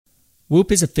Whoop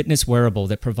is a fitness wearable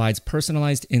that provides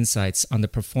personalized insights on the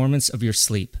performance of your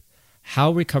sleep,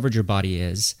 how recovered your body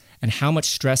is, and how much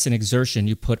stress and exertion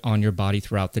you put on your body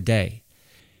throughout the day.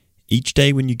 Each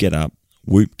day when you get up,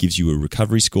 Whoop gives you a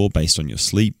recovery score based on your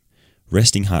sleep,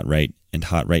 resting heart rate, and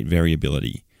heart rate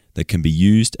variability that can be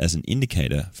used as an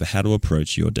indicator for how to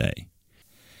approach your day.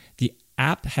 The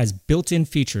app has built-in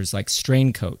features like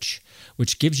Strain Coach,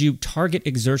 which gives you target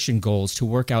exertion goals to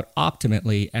work out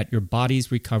optimally at your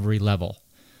body's recovery level.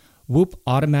 Whoop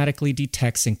automatically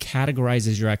detects and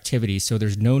categorizes your activity so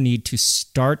there's no need to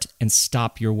start and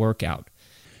stop your workout.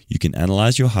 You can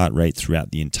analyze your heart rate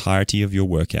throughout the entirety of your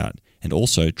workout and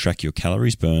also track your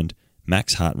calories burned,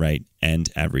 max heart rate, and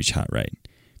average heart rate.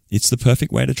 It's the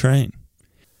perfect way to train.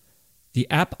 The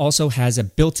app also has a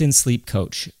built-in sleep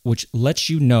coach, which lets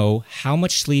you know how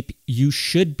much sleep you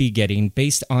should be getting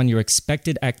based on your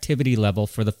expected activity level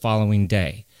for the following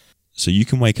day. So you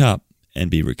can wake up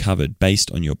and be recovered based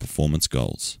on your performance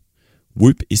goals.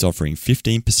 Whoop is offering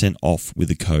 15% off with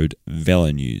the code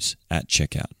VELONEWS at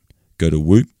checkout. Go to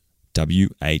Whoop,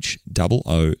 WHOOP.com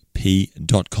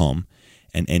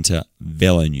and enter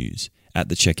VELONEWS at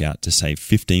the checkout to save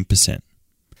 15%.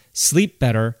 Sleep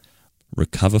better,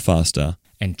 recover faster,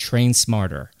 and train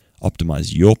smarter.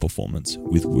 Optimize your performance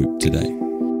with Whoop today.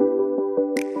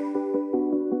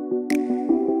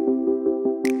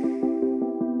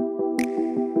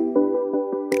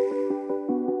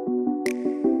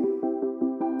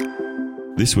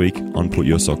 This week on Put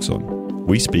Your Socks On,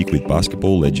 we speak with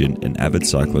basketball legend and avid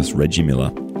cyclist Reggie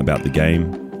Miller about the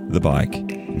game, the bike,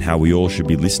 and how we all should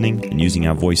be listening and using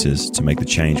our voices to make the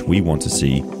change we want to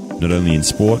see, not only in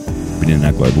sport, but in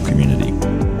our global community.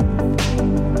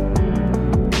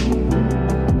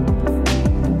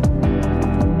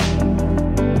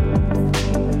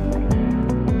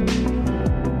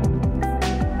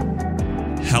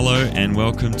 Hello and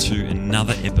welcome to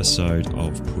another episode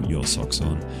of Put Your Socks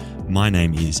On. My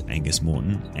name is Angus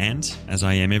Morton, and as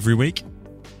I am every week,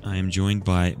 I am joined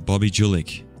by Bobby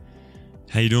Julich.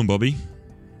 How you doing, Bobby?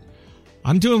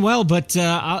 I'm doing well, but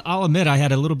I'll admit I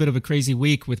had a little bit of a crazy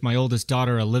week with my oldest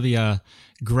daughter, Olivia,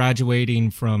 graduating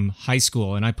from high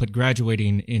school, and I put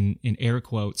graduating in air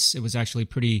quotes. It was actually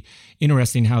pretty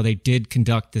interesting how they did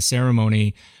conduct the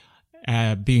ceremony,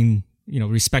 respecting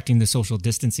the social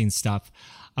distancing stuff.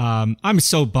 I'm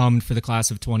so bummed for the class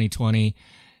of 2020.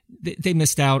 They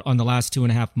missed out on the last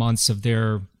 2.5 months of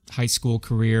their high school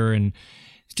career, and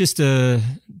just a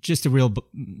real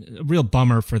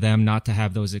bummer for them not to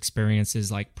have those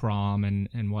experiences like prom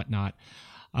and whatnot.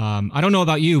 I don't know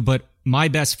about you, but my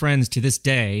best friends to this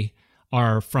day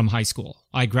are from high school.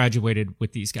 I graduated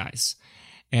with these guys,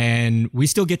 and we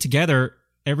still get together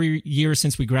every year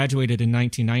since we graduated in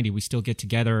 1990. We still get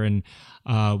together, and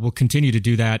we'll continue to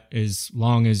do that as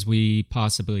long as we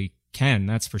possibly can,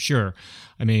 that's for sure.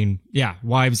 I mean, yeah,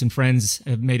 wives and friends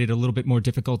have made it a little bit more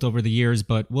difficult over the years,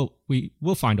 but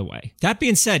we'll find a way. That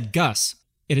being said, Gus,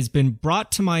 it has been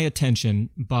brought to my attention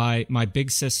by my big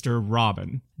sister,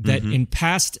 Robin, that in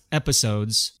past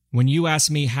episodes, when you ask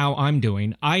me how I'm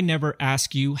doing, I never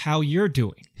ask you how you're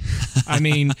doing. I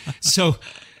mean, so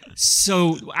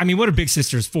I mean, what are big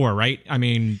sisters for, right? I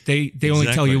mean, they only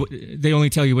tell you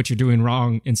what you're doing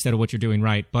wrong instead of what you're doing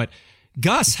right. But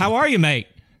Gus, how are you, mate?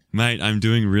 Mate, I'm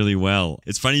doing really well.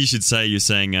 It's funny you should say, you're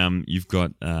saying you've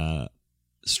got a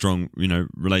strong,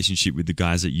 relationship with the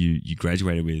guys that you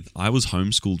graduated with. I was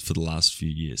homeschooled for the last few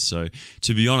years. So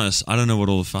to be honest, I don't know what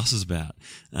all the fuss is about.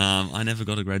 I never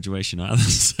got a graduation either,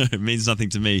 so it means nothing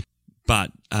to me.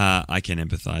 But I can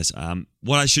empathize.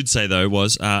 What I should say, though,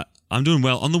 was I'm doing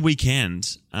well. On the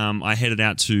weekend, I headed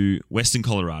out to Western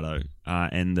Colorado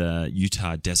and the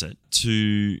Utah desert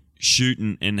to shoot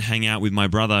and hang out with my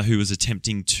brother, who was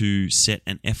attempting to set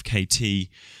an FKT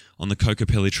on the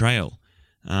Kokopelli Trail,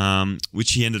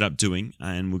 which he ended up doing,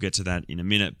 and we'll get to that in a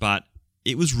minute. But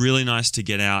it was really nice to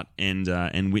get out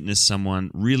and witness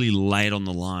someone really lay it on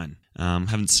the line.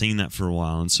 Haven't seen that for a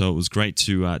while, and so it was great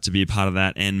to be a part of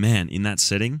that. And man, in that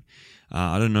setting,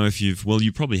 I don't know if you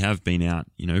probably have been out,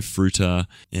 Fruta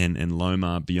and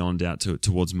Loma, beyond out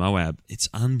towards Moab. It's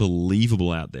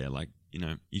unbelievable out there. Like,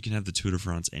 you can have the Tour de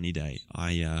France any day.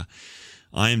 I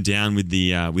am down with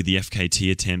the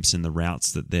FKT attempts and the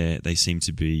routes that they seem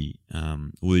to be,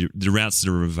 the routes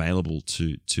that are available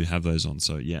to have those on.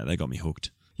 So yeah, they got me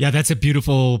hooked. Yeah, that's a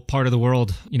beautiful part of the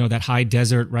world. That high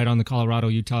desert right on the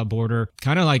Colorado-Utah border,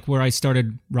 kind of like where I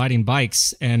started riding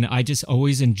bikes. And I just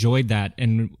always enjoyed that.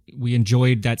 And we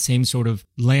enjoyed that same sort of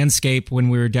landscape when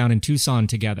we were down in Tucson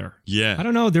together. Yeah. I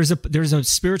don't know. There's a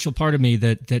spiritual part of me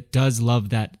that does love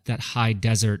that high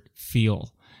desert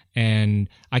feel. And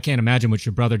I can't imagine what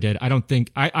your brother did. I don't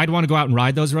think I'd want to go out and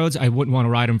ride those roads. I wouldn't want to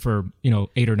ride them for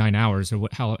 8 or 9 hours or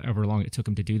however long it took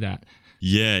him to do that.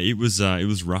 Yeah, it was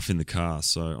rough in the car.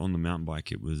 So on the mountain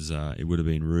bike, it would have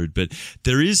been rude. But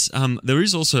there is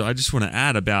also, I just want to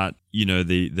add about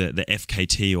the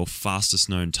FKT, or fastest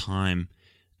known time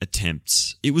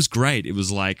attempts. It was great. It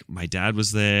was like my dad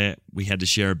was there. We had to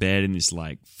share a bed in this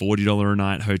like $40 a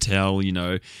night hotel.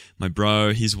 My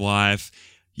bro, his wife.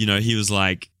 He was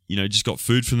like, just got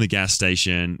food from the gas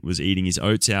station. Was eating his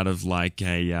oats out of like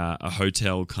a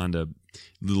hotel kind of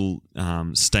little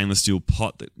stainless steel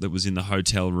pot that was in the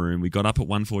hotel room. We got up at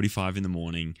 1:45 in the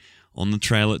morning, on the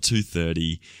trail at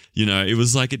 2:30. It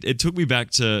was like it took me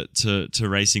back to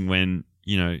racing when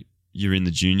you're in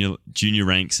the junior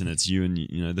ranks and it's you and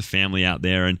the family out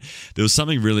there, and there was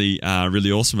something really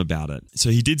really awesome about it.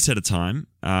 So he did set a time.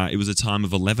 It was a time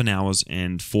of 11 hours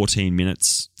and 14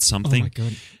 minutes something. Oh my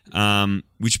God.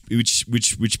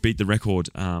 Which beat the record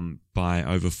by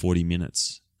over 40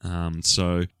 minutes.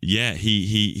 So yeah,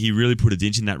 he really put a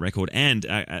dent in that record, and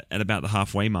at about the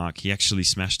halfway mark, he actually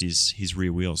smashed his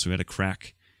rear wheel. So he had a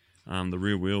crack. The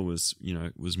rear wheel was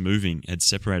moving, had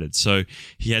separated. So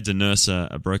he had to nurse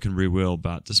a broken rear wheel,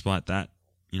 but despite that,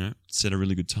 set a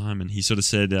really good time. And he sort of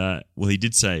said, he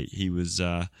did say he was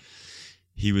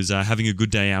having a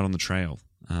good day out on the trail.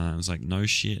 I was like, no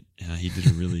shit. He did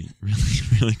a really, really,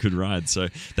 really good ride. So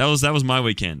that was my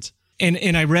weekend.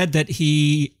 And I read that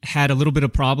he had a little bit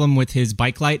of problem with his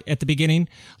bike light at the beginning.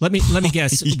 Let me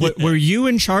guess. Yeah. Were you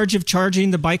in charge of charging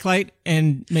the bike light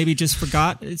and maybe just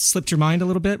forgot? It slipped your mind a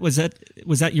little bit. Was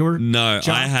that your No,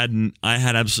 job? I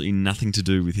had absolutely nothing to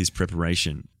do with his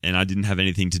preparation, and I didn't have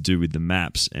anything to do with the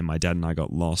maps. And my dad and I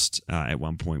got lost at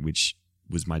one point, which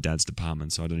was my dad's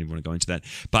department. So I don't even want to go into that.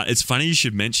 But it's funny you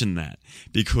should mention that,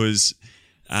 because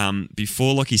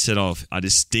before Lockie set off,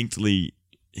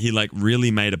 he like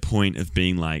really made a point of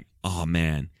being like, oh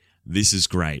man, this is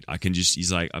great.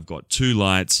 He's like, I've got 2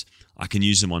 lights. I can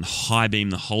use them on high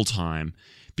beam the whole time,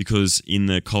 because in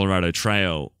the Colorado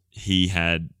Trail, he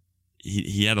had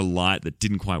a light that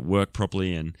didn't quite work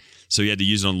properly. And so he had to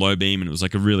use it on low beam, and it was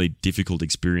like a really difficult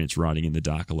experience riding in the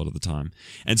dark a lot of the time.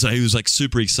 And so he was like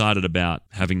super excited about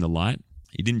having the light.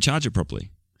 He didn't charge it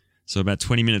properly. So about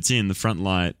 20 minutes in, the front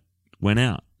light went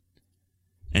out.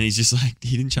 And he's just like,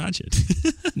 he didn't charge it.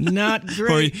 Not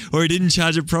great. or he didn't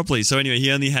charge it properly. So anyway,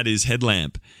 he only had his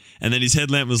headlamp. And then his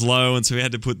headlamp was low, and so he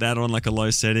had to put that on like a low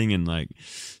setting, and like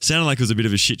sounded like it was a bit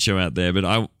of a shit show out there.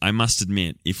 But I must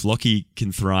admit, if Lockie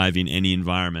can thrive in any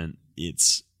environment,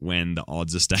 it's when the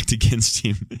odds are stacked against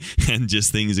him and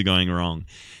just things are going wrong.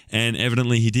 And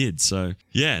evidently he did. So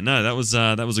yeah, no, that was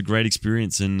a great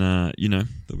experience, and there'll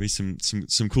be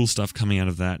some cool stuff coming out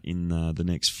of that in the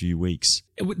next few weeks.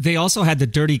 They also had the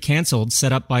Dirty Canceled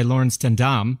set up by Lawrence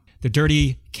Tendam, the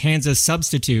Dirty Kansas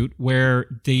substitute, where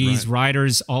these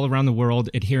riders all around the world,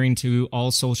 adhering to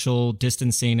all social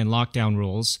distancing and lockdown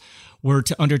rules, were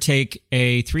to undertake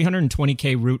a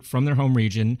 320K route from their home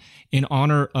region in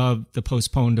honor of the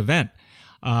postponed event.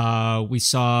 We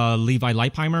saw Levi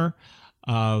Leipheimer,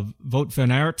 Wout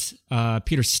van Aert,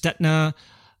 Peter Stetina,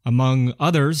 among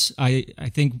others. I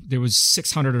think there was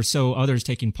 600 or so others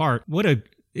taking part.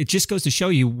 It just goes to show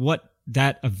you what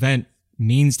that event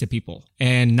means to people,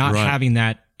 and not having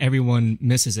that, everyone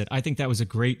misses it. I think that was a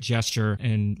great gesture,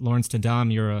 and Lawrence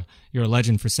Tendam, you're a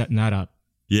legend for setting that up.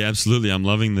 Yeah, absolutely. I'm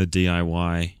loving the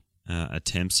DIY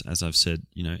attempts, as I've said,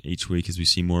 each week as we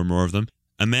see more and more of them.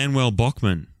 Emmanuel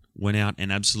Bachmann went out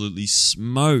and absolutely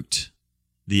smoked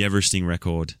the Everesting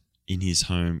record in his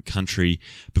home country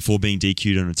before being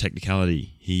DQ'd on a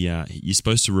technicality. You're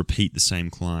supposed to repeat the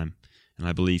same climb, and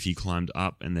I believe he climbed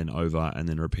up and then over and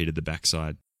then repeated the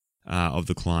backside of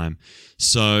the climb.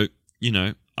 So,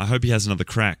 I hope he has another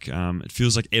crack. It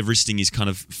feels like Everesting is kind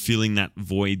of filling that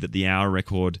void that the hour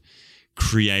record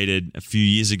created a few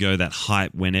years ago, that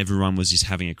hype when everyone was just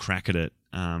having a crack at it.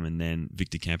 And then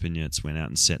Victor Campenerz went out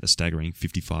and set a staggering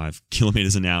 55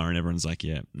 kilometers an hour, and everyone's like,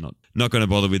 yeah, not going to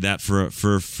bother with that for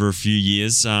a few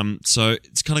years. So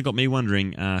it's kind of got me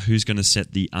wondering who's going to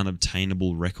set the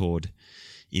unobtainable record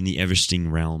in the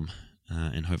Everesting realm,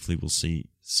 and hopefully we'll see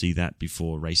that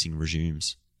before racing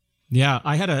resumes. Yeah,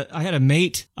 I had a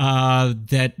mate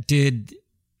that did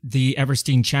the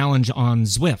Everesting Challenge on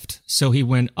Zwift. So he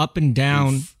went up and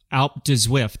down Alpe de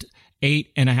Zwift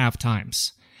 8.5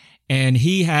 times. And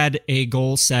he had a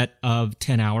goal set of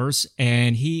 10 hours,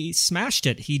 and he smashed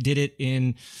it. He did it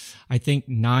in, I think,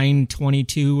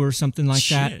 9:22 or something like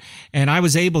that. And I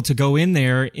was able to go in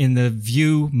there in the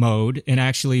view mode and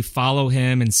actually follow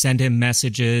him and send him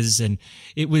messages. And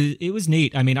it was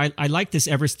neat. I mean, I like this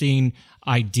Everesting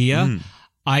idea.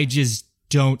 I just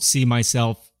don't see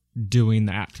myself doing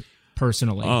that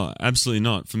personally. Oh, absolutely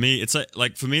not. For me, it's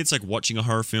like watching a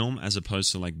horror film as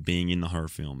opposed to like being in the horror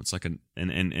film. It's like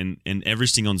and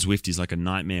everything on Zwift is like a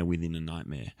nightmare within a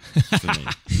nightmare for me.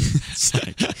 It's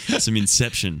like some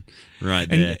Inception right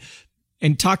there.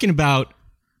 And talking about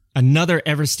another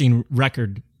Everstein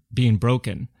record being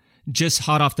broken, just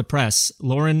hot off the press,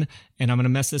 Lauren, and I'm going to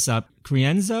mess this up,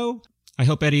 Crienzo. I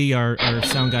hope Eddie, our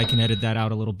sound guy, can edit that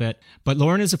out a little bit. But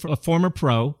Lauren is a former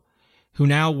pro who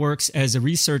now works as a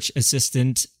research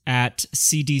assistant at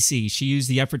CDC. She used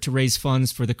the effort to raise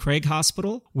funds for the Craig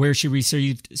Hospital, where she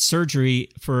received surgery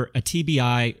for a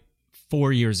TBI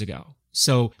 4 years ago.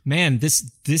 So, man, this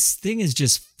thing is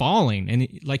just falling. And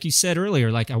like you said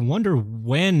earlier, like I wonder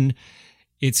when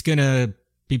it's going to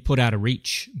be put out of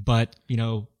reach. But, you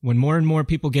know, when more and more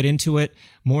people get into it,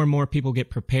 more and more people get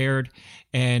prepared.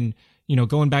 And, you know,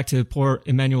 going back to poor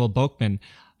Emmanuel Bochman,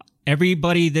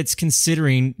 everybody that's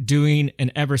considering doing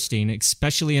an Everstein,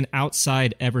 especially an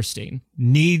outside Everstein,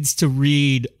 needs to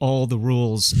read all the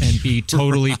rules and be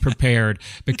totally prepared.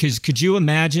 Because could you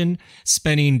imagine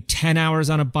spending 10 hours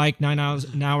on a bike, 9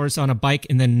 hours on a bike,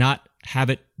 and then not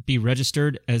have it be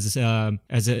registered as an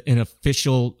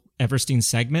official Everstein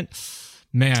segment?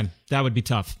 Man, that would be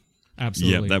tough.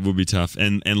 Absolutely. Yeah, that would be tough.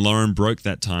 And Lauren broke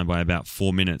that time by about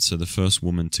 4 minutes. So the first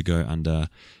woman to go under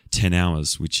 10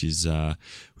 hours, which is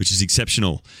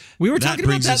exceptional. We were talking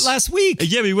about that last week.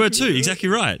 Yeah, we were too. Exactly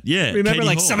right. Yeah. Remember, Katie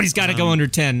like Hall. Somebody's got to go under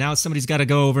 10. Now somebody's got to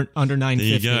go under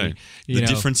 950. There you go. The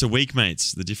difference a week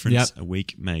makes. The difference a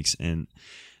week makes. And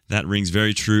that rings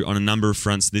very true on a number of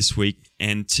fronts this week.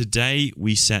 And today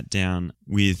we sat down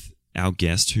with our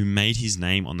guest who made his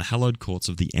name on the hallowed courts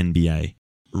of the NBA.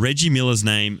 Reggie Miller's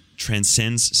name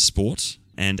transcends sport.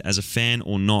 And as a fan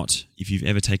or not, if you've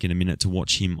ever taken a minute to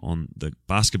watch him on the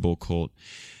basketball court,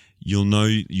 you'll know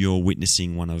you're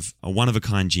witnessing a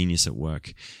one-of-a-kind genius at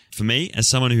work. For me, as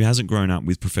someone who hasn't grown up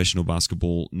with professional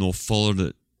basketball nor followed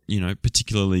it, you know,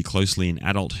 particularly closely in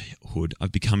adulthood,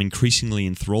 I've become increasingly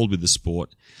enthralled with the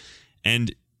sport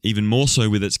and even more so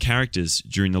with its characters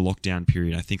during the lockdown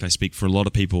period. I think I speak for a lot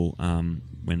of people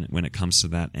when it comes to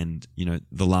that, and you know,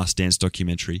 the Last Dance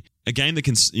documentary, a game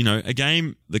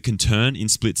that can turn in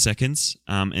split seconds,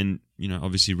 and you know,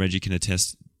 obviously Reggie can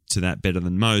attest to that better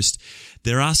than most.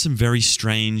 There are some very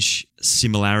strange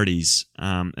similarities,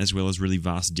 as well as really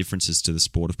vast differences to the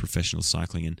sport of professional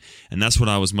cycling, and that's what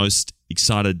I was most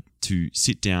excited to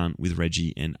sit down with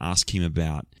Reggie and ask him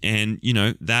about. And, you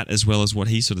know, that as well as what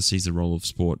he sort of sees the role of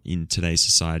sport in today's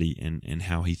society and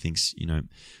how he thinks, you know,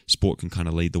 sport can kind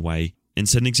of lead the way and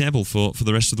set an example for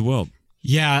the rest of the world.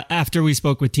 Yeah, after we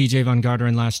spoke with TJ Van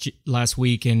Garderen last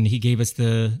week and he gave us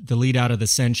the lead out of the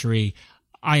century,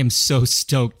 I am so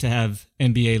stoked to have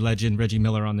NBA legend Reggie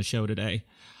Miller on the show today.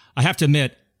 I have to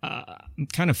admit, I'm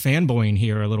kind of fanboying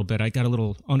here a little bit. I got a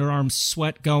little underarm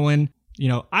sweat going. You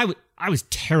know, I was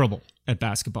terrible at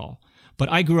basketball,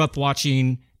 but I grew up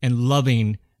watching and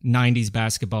loving 90s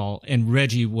basketball, and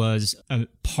Reggie was a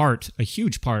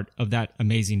huge part of that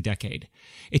amazing decade.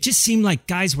 It just seemed like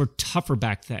guys were tougher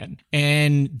back then,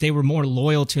 and they were more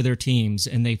loyal to their teams,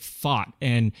 and they fought,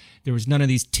 and there was none of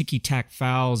these ticky-tack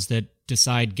fouls that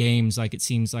decide games like it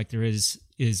seems like there is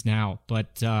now.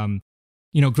 But,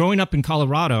 you know, growing up in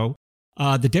Colorado,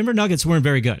 the Denver Nuggets weren't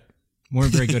very good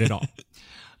at all.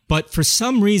 But for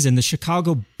some reason, the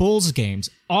Chicago Bulls games,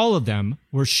 all of them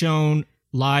were shown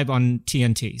live on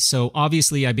TNT. So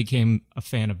obviously I became a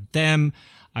fan of them.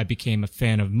 I became a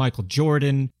fan of Michael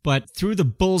Jordan. But through the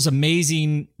Bulls'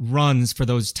 amazing runs for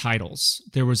those titles,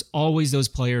 there was always those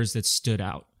players that stood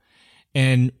out.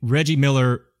 And Reggie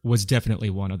Miller was definitely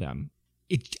one of them.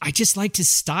 I just liked his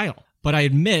style. But I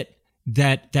admit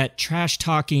that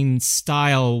trash-talking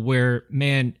style where,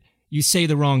 man, you say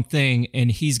the wrong thing and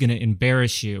he's going to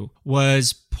embarrass you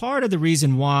was part of the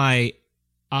reason why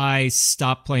I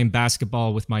stopped playing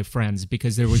basketball with my friends,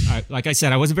 because there was, like I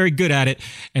said, I wasn't very good at it.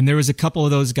 And there was a couple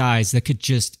of those guys that could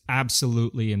just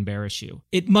absolutely embarrass you.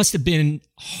 It must have been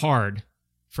hard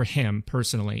for him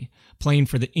personally, playing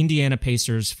for the Indiana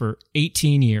Pacers for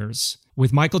 18 years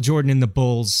with Michael Jordan and the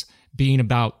Bulls being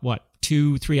about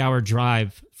 2-3 hour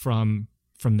drive from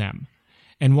them.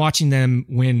 And watching them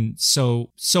win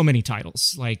so many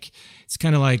titles. Like, it's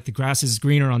kind of like the grass is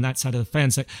greener on that side of the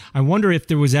fence. I wonder if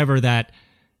there was ever that,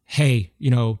 hey, you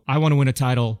know, I want to win a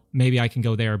title, maybe I can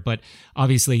go there. But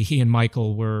obviously he and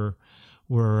Michael were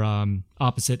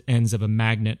opposite ends of a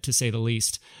magnet, to say the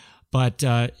least. But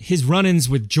his run-ins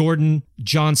with Jordan,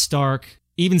 John Stark,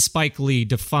 even Spike Lee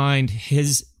defined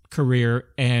his career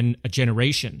and a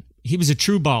generation. He was a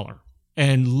true baller.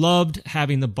 and loved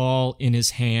having the ball in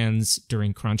his hands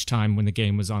during crunch time when the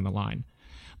game was on the line.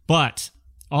 But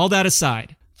all that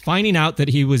aside, finding out that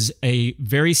he was a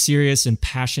very serious and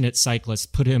passionate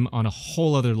cyclist put him on a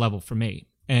whole other level for me.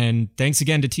 And thanks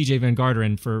again to TJ Van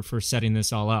Garderen for setting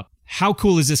this all up. How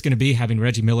cool is this going to be having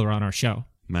Reggie Miller on our show?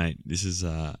 Mate, this is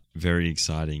very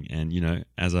exciting. And,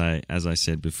 as I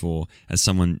said before, as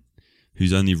someone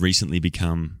who's only recently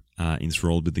become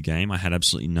enthralled with the game, I had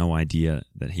absolutely no idea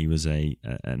that he was an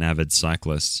avid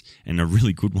cyclist, and a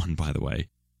really good one, by the way.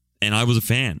 And I was a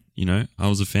fan, I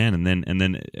was a fan. And then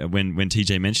when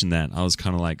TJ mentioned that, I was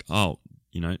kind of like, oh,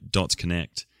 dots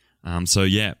connect. So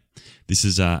yeah, this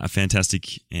is a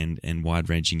fantastic and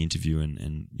wide-ranging interview,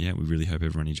 and yeah, we really hope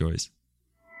everyone enjoys.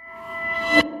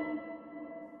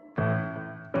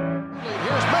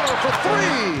 Here's Miller for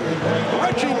three.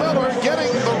 Reggie Miller getting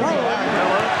the room.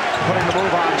 Miller putting the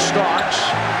move on Starks.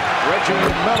 Reggie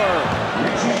Miller,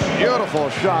 beautiful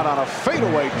shot on a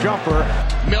fadeaway jumper.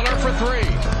 Miller for three,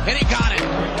 and he got it.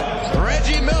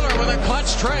 Reggie Miller with a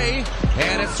clutch tray,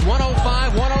 and it's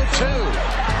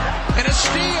 105-102. And a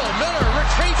steal. Miller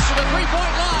retreats to the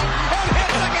three-point line and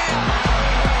hits again.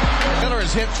 Miller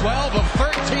has hit 12 of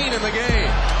 13 in the game.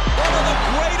 One of the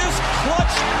greatest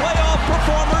clutch playoff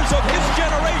performers of his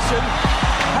generation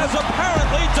has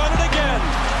apparently done it again.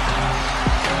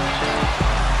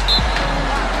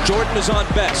 Jordan is on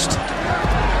best.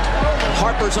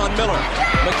 Harper's on Miller.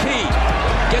 McKee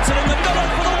gets it in the middle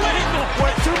for the win.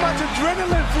 With too much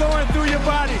adrenaline flowing through your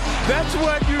body, that's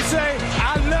what you say,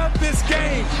 I love this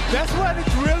game. That's what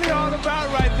it's really all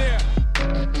about right there.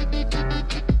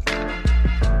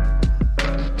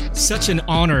 Such an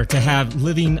honor to have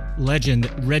living legend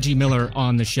Reggie Miller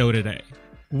on the show today.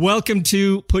 Welcome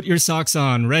to Put Your Socks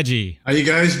On, Reggie. How you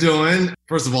guys doing?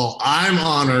 First of all, I'm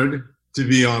honored to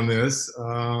be on this.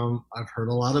 I've heard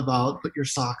a lot about Put Your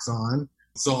Socks On.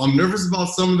 So I'm nervous about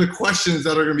some of the questions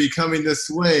that are going to be coming this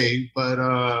way, but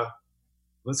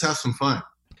let's have some fun.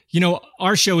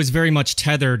 Our show is very much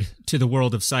tethered to the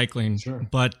world of cycling, Sure.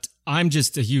 But I'm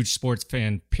just a huge sports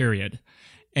fan, period.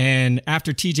 And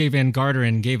after TJ Van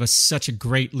Garderen gave us such a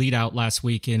great lead out last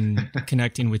week in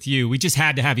connecting with you, we just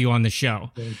had to have you on the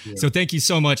show. Thank you. So thank you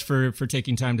so much for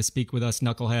taking time to speak with us,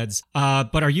 knuckleheads.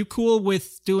 But are you cool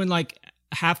with doing like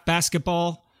half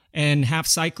basketball and half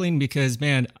cycling? Because,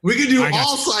 man, we can do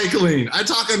all cycling. I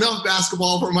talk enough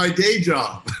basketball for my day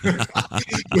job.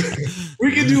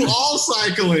 We can do all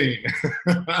cycling.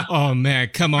 Oh man,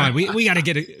 come on. We got to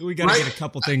get a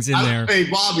couple things in there. Hey,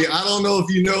 Bobby, I don't know if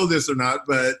you know this or not,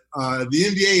 but the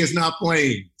NBA is not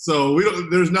playing. So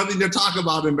there's nothing to talk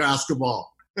about in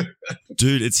basketball.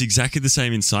 Dude, it's exactly the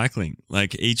same in cycling.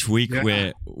 Like each week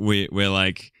we're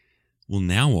like, well,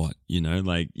 now what?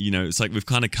 It's like we've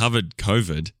kind of covered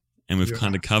COVID, and we've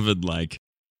kind of covered like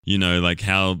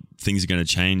how things are going to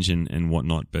change and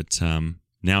whatnot. But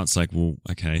now it's like, well,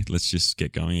 okay, let's just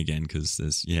get going again, because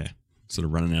there's sort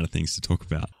of running out of things to talk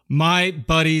about. My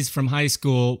buddies from high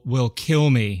school will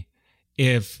kill me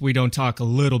if we don't talk a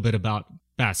little bit about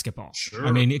basketball. Sure.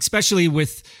 I mean, especially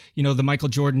with the Michael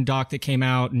Jordan doc that came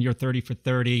out, and you're 30 for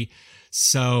 30.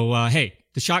 So hey,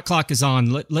 the shot clock is on.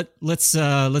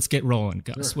 Let's get rolling,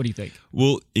 Gus. Sure. What do you think?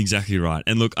 Well, exactly right.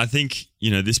 And look, I think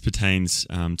this pertains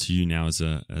to you now as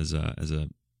a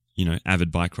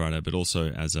avid bike rider, but also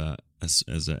as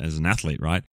an athlete,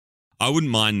 right? I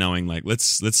wouldn't mind knowing, like,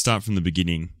 let's start from the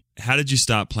beginning. How did you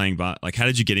start playing how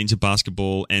did you get into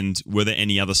basketball, and were there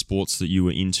any other sports that you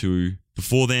were into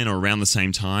before then or around the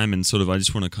same time? And sort of, I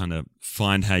just want to kind of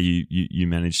find how you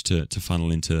managed to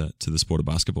funnel into the sport of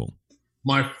basketball.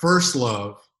 My first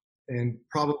love, and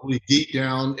probably deep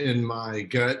down in my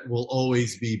gut, will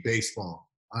always be baseball.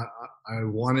 I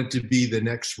wanted to be the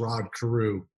next Rod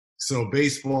Carew. So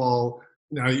baseball,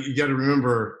 now you got to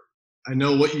remember, I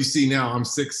know what you see now, I'm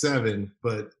 6'7",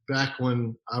 but back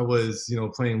when I was,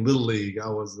 playing Little League, I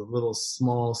was a little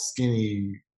small,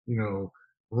 skinny,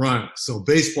 runt. So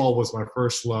baseball was my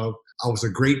first love. I was a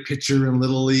great pitcher in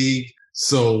Little League.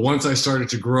 So once I started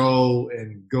to grow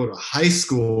and go to high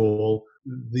school,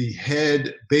 the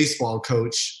head baseball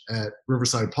coach at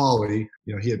Riverside Poly,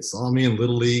 he had saw me in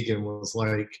Little League and was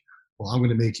like, well, I'm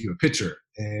going to make you a pitcher.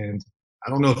 And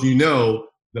I don't know if you know,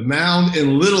 the mound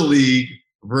in Little League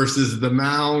versus the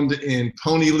mound in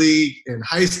Pony League in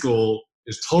high school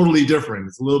is totally different.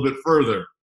 It's a little bit further.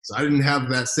 So I didn't have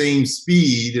that same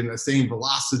speed and that same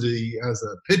velocity as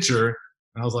a pitcher.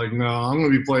 And I was like, no, I'm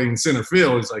going to be playing center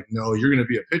field. He's like, no, you're going to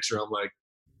be a pitcher. I'm like,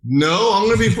 no, I'm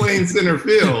going to be playing center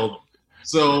field.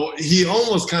 So he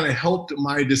almost kind of helped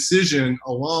my decision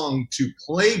along to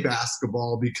play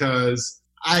basketball, because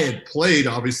I had played,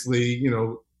 obviously,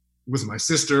 was my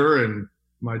sister and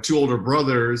my 2 older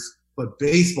brothers, but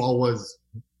baseball was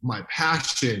my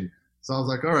passion. So I was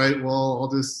like, all right, well,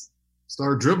 I'll just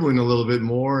start dribbling a little bit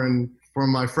more. And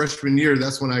from my freshman year,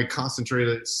 that's when I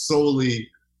concentrated solely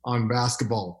on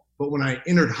basketball. But when I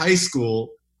entered high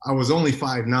school, I was only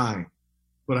 5'9",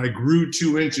 but I grew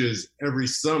 2 inches every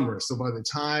summer. So by the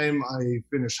time I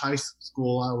finished high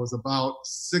school, I was about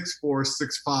 6'4",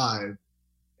 6'5".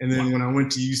 And then when I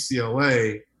went to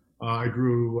UCLA, I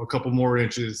grew a couple more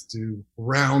inches to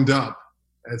round up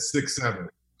at 6'7".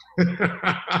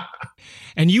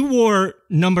 And you wore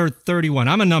number 31.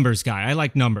 I'm a numbers guy. I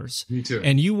like numbers. Me too.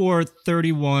 And you wore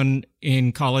 31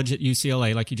 in college at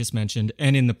UCLA, like you just mentioned,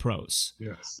 and in the pros.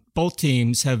 Yes. Both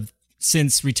teams have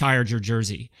since retired your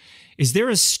jersey. Is there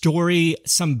a story,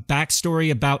 some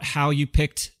backstory about how you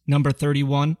picked number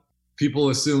 31? People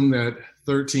assume that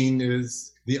 13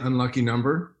 is the unlucky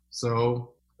number.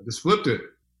 So I just flipped it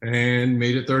and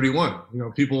made it 31. You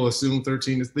know, people assume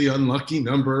 13 is the unlucky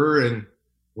number, and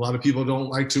a lot of people don't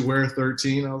like to wear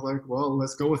 13. I was like, well,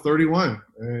 let's go with 31.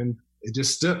 And it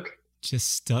just stuck. Just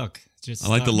stuck. I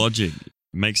like the logic. It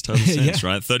makes total sense,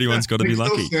 right? 31's got to be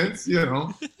lucky. Makes no sense, you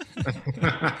know.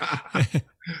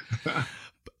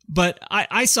 But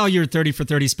I saw your 30 for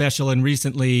 30 special and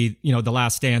recently, you know, The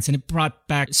Last Dance, and it brought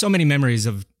back so many memories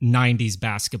of 90s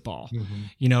basketball. Mm-hmm.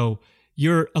 You know,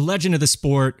 you're a legend of the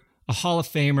sport, a Hall of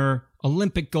Famer,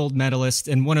 Olympic gold medalist,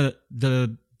 and one of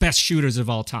the best shooters of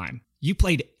all time. You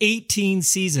played 18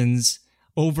 seasons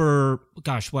over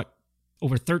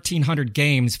 1,300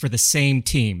 games for the same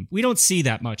team. We don't see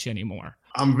that much anymore.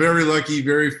 I'm very lucky,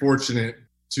 very fortunate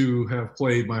to have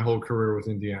played my whole career with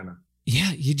Indiana.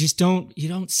 Yeah, you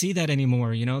don't see that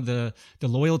anymore. You know, the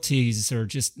loyalties are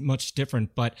just much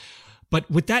different. But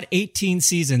with that 18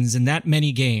 seasons and that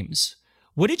many games,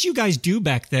 what did you guys do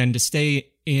back then to stay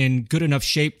in good enough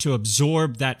shape to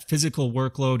absorb that physical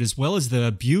workload as well as the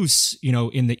abuse, you know,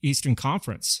 in the Eastern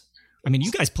Conference? I mean,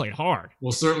 you guys played hard.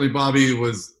 Well, certainly, Bobby,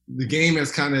 the game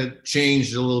has kind of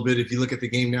changed a little bit. If you look at the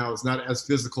game now, it's not as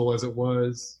physical as it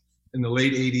was in the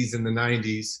late 80s and the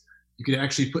 90s. You could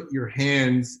actually put your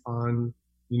hands on,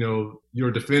 you know,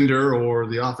 your defender or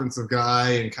the offensive guy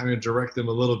and kind of direct them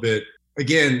a little bit.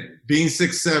 Again, being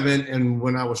 6'7", and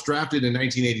when I was drafted in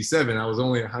 1987, I was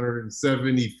only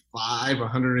 175,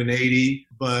 180,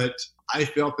 but I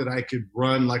felt that I could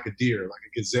run like a deer, like a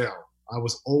gazelle. I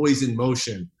was always in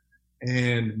motion.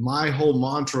 And my whole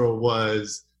mantra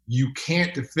was, you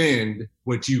can't defend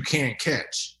what you can't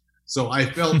catch. So I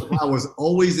felt if I was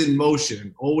always in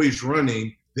motion, always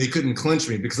running, they couldn't clinch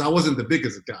me because I wasn't the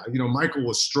biggest guy. You know, Michael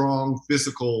was strong,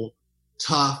 physical,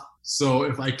 tough. So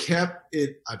if I kept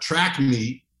it a track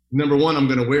meet, number one, I'm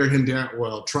going to wear him down.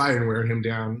 Well, try and wear him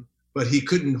down, but he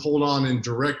couldn't hold on and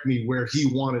direct me where he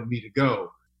wanted me to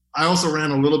go. I also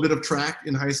ran a little bit of track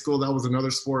in high school. That was another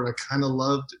sport I kind of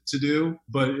loved to do,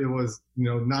 but it was, you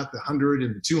know, not the 100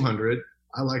 and the 200.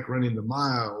 I like running the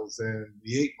miles and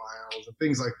the 8 miles and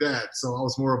things like that. So I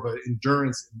was more of an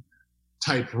endurance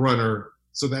type runner.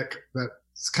 So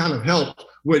that's kind of helped,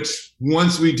 which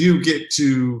once we do get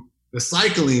to the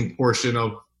cycling portion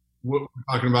of what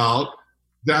we're talking about,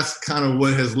 that's kind of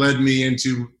what has led me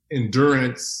into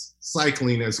endurance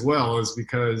cycling as well, is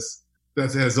because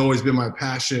that has always been my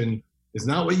passion. It's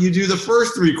not what you do the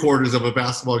first 3 quarters of a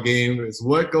basketball game. It's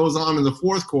what goes on in the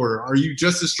fourth quarter. Are you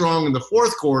just as strong in the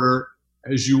fourth quarter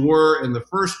as you were in the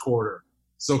first quarter?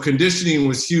 So conditioning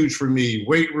was huge for me,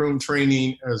 weight room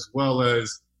training, as well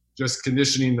as just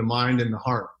conditioning the mind and the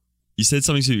heart. You said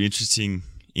something so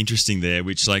interesting there,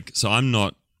 which I'm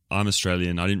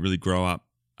Australian. I didn't really grow up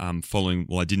I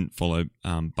didn't follow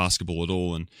basketball at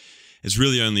all. And it's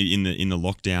really only in the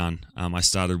lockdown I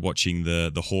started watching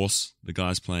the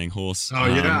guys playing horse. Oh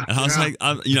yeah. And I was like,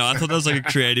 I thought that was like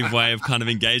a creative way of kind of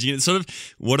engaging. It's sort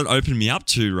of what it opened me up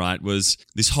to, right, was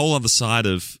this whole other side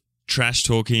of trash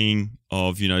talking,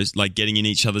 of, you know, like getting in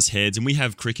each other's heads. And we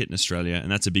have cricket in Australia,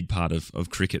 and that's a big part of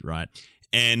cricket, right?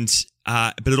 And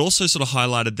but it also sort of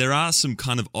highlighted there are some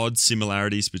kind of odd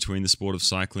similarities between the sport of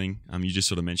cycling. You just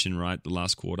sort of mentioned, right, the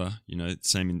last quarter, you know,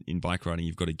 same in bike riding,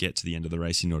 you've got to get to the end of the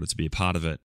race in order to be a part of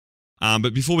it.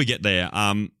 But before we get there,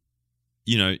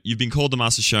 you know, you've been called the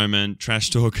master showman, trash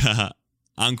talker,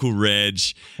 Uncle Reg,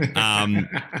 and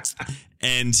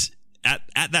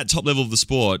at that top level of the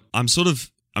sport,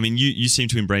 you seem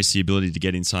to embrace the ability to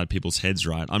get inside people's heads,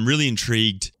 right? I'm really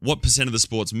intrigued. What % of the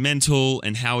sport's mental,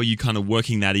 and how are you kind of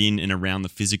working that in and around the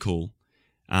physical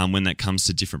when that comes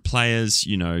to different players,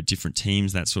 you know, different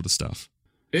teams, that sort of stuff?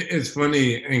 It's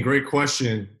funny and great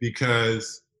question,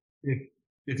 because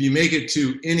if you make it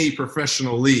to any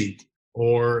professional league,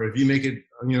 or if you make it,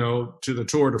 you know, to the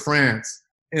Tour de France,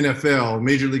 NFL,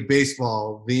 Major League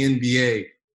Baseball, the NBA,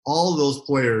 all those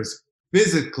players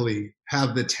physically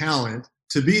have the talent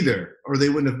to be there, or they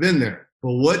wouldn't have been there.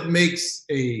 But what makes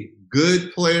a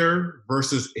good player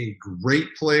versus a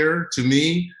great player, to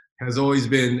me, has always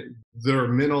been their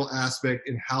mental aspect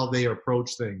and how they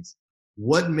approach things.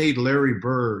 What made Larry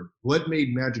Bird, what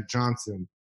made Magic Johnson,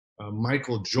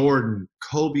 Michael Jordan,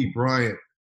 Kobe Bryant,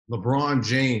 LeBron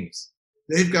James?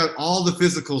 They've got all the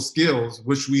physical skills,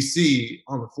 which we see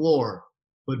on the floor,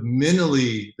 but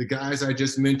mentally, the guys I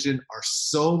just mentioned are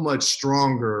so much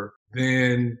stronger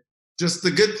than just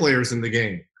the good players in the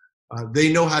game.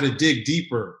 They know how to dig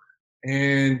deeper.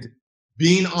 And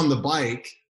being on the bike,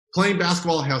 playing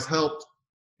basketball has helped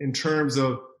in terms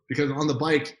of, because on the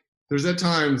bike, there's at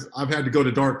times I've had to go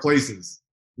to dark places,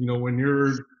 you know, when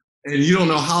and you don't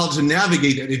know how to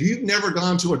navigate that. If you've never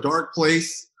gone to a dark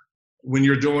place when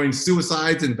you're doing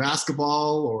suicides in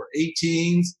basketball or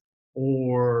 18s,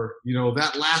 or, you know,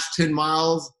 that last 10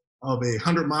 miles of a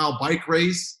 100-mile bike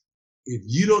race, if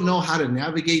you don't know how to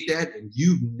navigate that and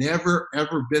you've never,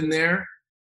 ever been there,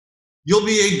 you'll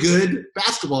be a good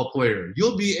basketball player.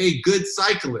 You'll be a good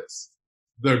cyclist.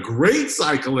 The great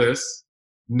cyclists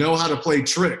know how to play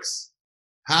tricks,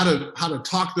 how to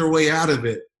talk their way out of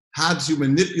it, how to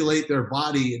manipulate their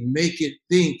body and make it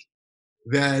think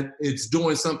that it's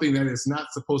doing something that it's not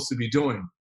supposed to be doing.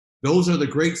 Those are the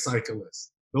great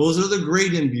cyclists. Those are the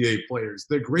great NBA players,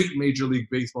 the great Major League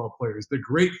Baseball players, the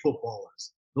great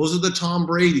footballers. Those are the Tom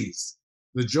Bradys,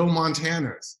 the Joe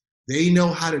Montanas. They know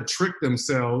how to trick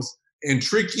themselves and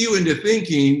trick you into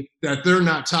thinking that they're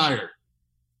not tired.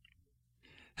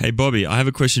 Hey, Bobby, I have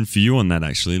a question for you on that,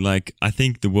 actually. Like, I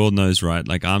think the world knows, right?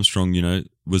 Like, Armstrong, you know,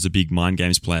 was a big mind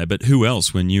games player, but who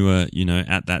else, when you were, you know,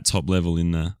 at that top level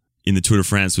in the Tour de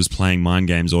France, was playing mind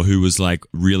games, or who was like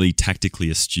really tactically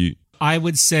astute? I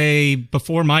would say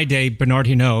before my day, Bernard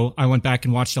Hinault, I went back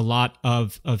and watched a lot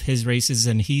of his races,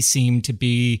 and he seemed to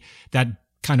be that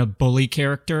kind of bully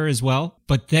character as well.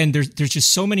 But then there's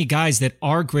just so many guys that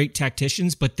are great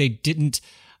tacticians, but they didn't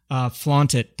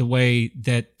flaunt it the way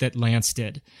that Lance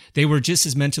did. They were just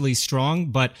as mentally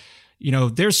strong, but, you know,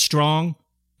 they're strong.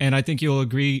 And I think you'll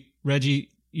agree,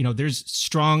 Reggie, you know, there's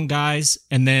strong guys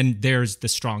and then there's the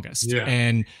strongest. Yeah.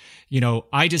 And, you know,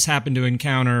 I just happened to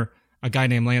encounter a guy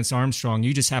named Lance Armstrong.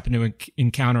 You just happen to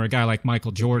encounter a guy like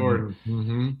Michael Jordan.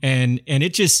 Mm-hmm. And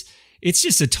it's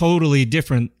just a totally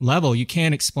different level. You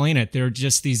can't explain it. They're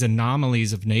just these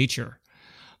anomalies of nature.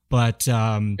 But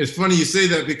it's funny you say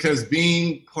that, because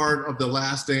being part of The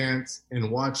Last Dance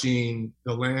and watching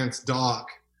the Lance doc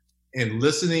and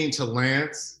listening to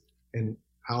Lance and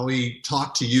how he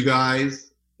talked to you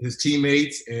guys, his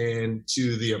teammates, and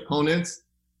to the opponents,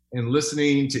 and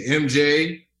listening to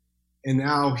MJ, and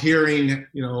now hearing,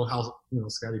 you know, how, you know,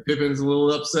 Scottie Pippen's a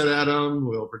little upset at him,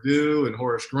 Will Perdue and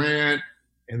Horace Grant,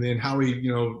 and then how he,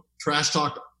 you know, trash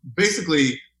talked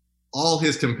basically all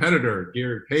his competitor,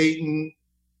 Gary Payton,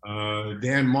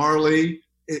 Dan Marley.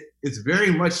 It's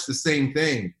very much the same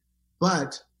thing,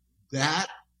 but that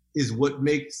is what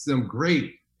makes them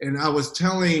great. And I was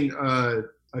telling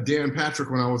Dan Patrick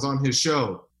when I was on his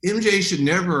show, MJ should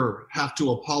never have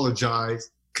to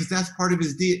apologize, because that's part of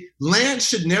his deal. Lance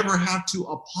should never have to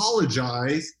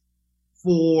apologize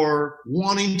for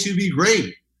wanting to be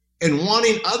great and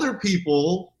wanting other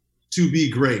people to be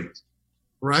great,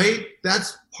 right?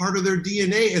 That's part of their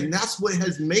DNA, and that's what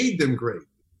has made them great.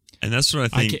 And that's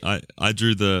what I think. I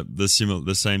drew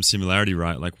the same similarity,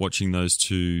 right? Like watching those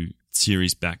two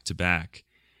series back to back,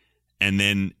 and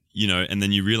then, you know, and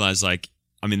then you realize, like,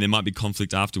 I mean, there might be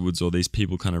conflict afterwards, or these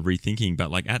people kind of rethinking, but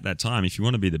like at that time, if you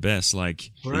want to be the best, like,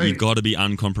 right, you've got to be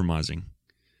uncompromising,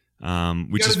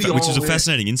 which is a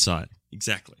fascinating insight.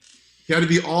 Exactly. You got to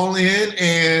be all in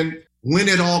and win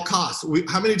at all costs.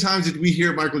 How many times did we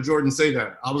hear Michael Jordan say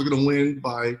that? I was going to win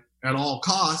at all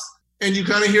costs. And you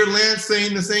kind of hear Lance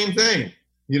saying the same thing,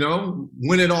 you know,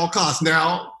 win at all costs.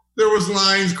 Now, there was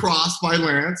lines crossed by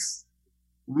Lance,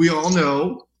 we all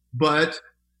know, but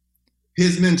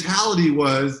his mentality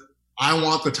was, I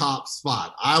want the top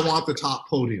spot. I want the top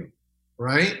podium,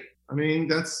 right? I mean,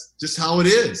 that's just how it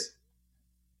is.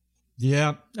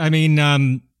 Yeah. I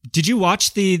mean, did you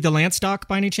watch the Lance doc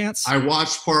by any chance? I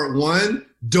watched part 1.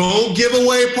 Don't give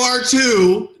away part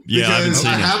 2, because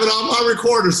I have it on my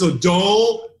recorder, so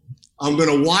I'm going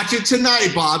to watch it tonight,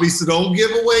 Bobby, so don't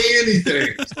give away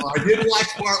anything. So I did watch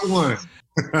part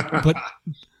 1.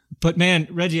 But man,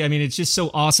 Reggie, I mean, it's just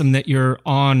so awesome that you're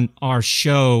on our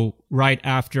show right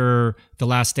after The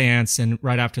Last Dance and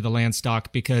right after the Lance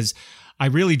doc, because I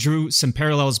really drew some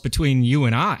parallels between you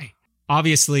and I.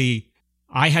 Obviously,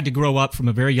 I had to grow up from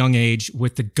a very young age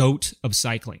with the GOAT of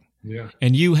cycling. Yeah.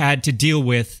 And you had to deal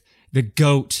with the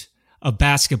GOAT of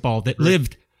basketball that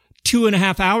lived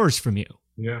 2.5 hours from you.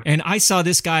 Yeah. And I saw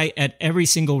this guy at every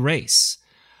single race.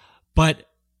 But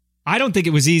I don't think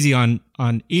it was easy on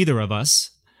either of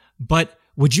us. But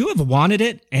would you have wanted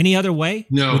it any other way?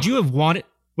 No. Would you have wanted?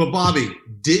 But Bobby,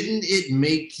 didn't it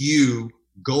make you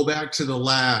go back to the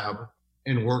lab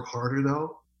and work harder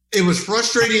though? It was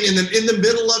frustrating in the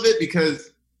middle of it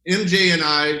because MJ and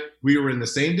I, we were in the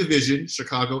same division,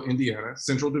 Chicago, Indiana,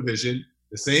 Central Division,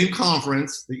 the same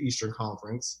conference, the Eastern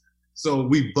Conference. So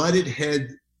we butted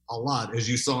heads a lot, as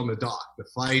you saw in the doc, the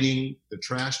fighting, the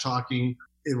trash talking.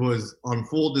 It was on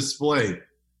full display.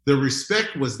 The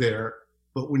respect was there,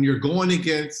 but when you're going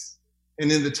against,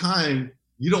 and in the time,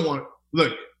 you don't want,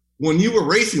 look, when you were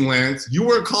racing Lance, you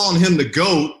weren't calling him the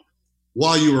GOAT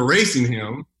while you were racing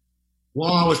him.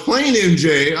 While I was playing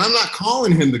MJ, I'm not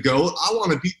calling him the GOAT. I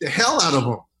want to beat the hell out of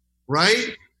him,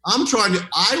 right?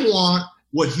 I want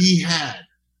what he had.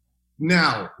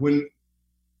 Now, when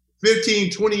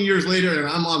 15, 20 years later and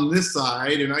I'm on this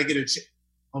side and I get a chance,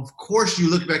 of course you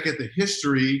look back at the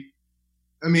history.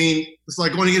 I mean, it's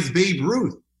like going against Babe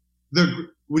Ruth.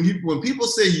 When people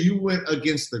say you went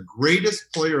against the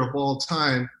greatest player of all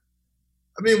time,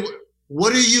 I mean,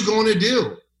 what are you going to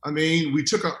do? I mean,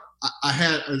 I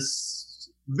had a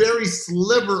very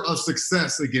sliver of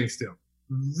success against him.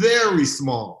 Very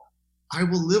small. I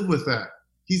will live with that.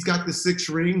 He's got the 6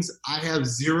 rings. I have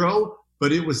 0,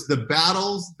 but it was the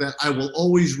battles that I will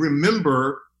always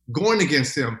remember going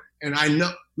against him. And I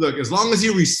know, look, as long as he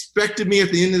respected me at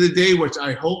the end of the day, which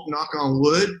I hope, knock on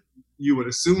wood, you would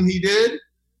assume he did.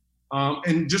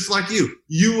 And just like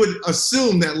you would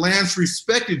assume that Lance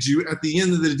respected you at the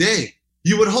end of the day.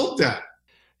 You would hope that.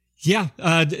 Yeah,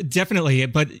 definitely.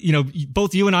 But,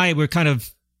 both you and I were kind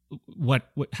of,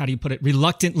 how do you put it,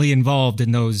 reluctantly involved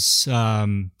in those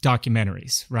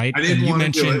documentaries, right? I didn't want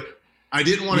to do it. I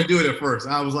didn't want to do it at first.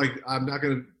 I was like, I'm not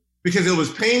going to, because it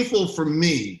was painful for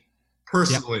me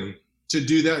personally to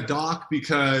do that doc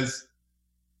because,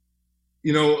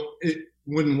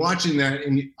 when watching that,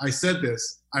 and I said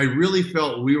this, I really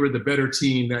felt we were the better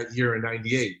team that year in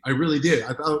 '98. I really did.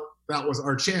 I thought that was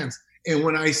our chance. And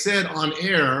when I said on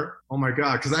air, oh my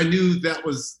God, because I knew that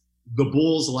was the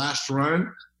Bulls' last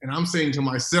run, and I'm saying to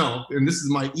myself, and this is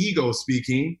my ego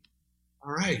speaking,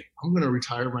 all right, I'm going to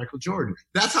retire Michael Jordan.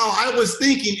 That's how I was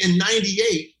thinking in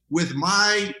 '98 with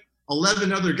my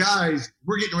 11 other guys.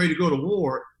 We're getting ready to go to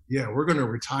war. Yeah, we're going to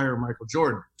retire Michael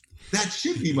Jordan. That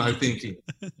should be my thinking.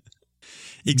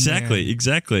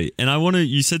 Exactly. And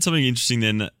you said something interesting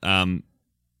then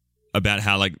about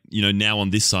how, like, now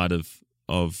on this side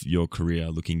of your career,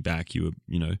 looking back, you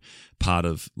were, part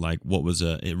of like what was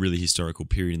a really historical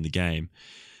period in the game.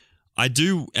 I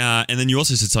do, and then you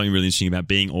also said something really interesting about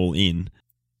being all in.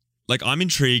 Like, I'm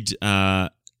intrigued,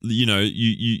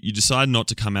 you decided not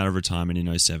to come out of retirement in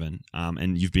 2007,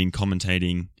 and you've been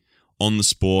commentating on the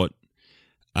sport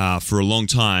for a long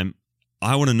time.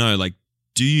 I want to know, like,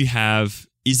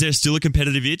 is there still a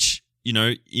competitive itch,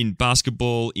 in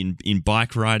basketball, in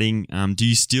bike riding? Do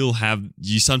you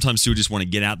sometimes still just want to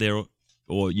get out there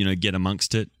or get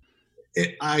amongst it?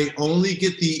 I only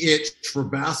get the itch for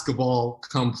basketball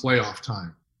come playoff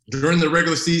time. During the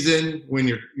regular season, when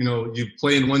you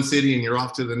play in one city and you're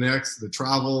off to the next, the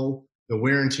travel, the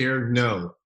wear and tear,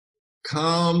 no.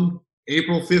 Come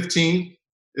April 15th,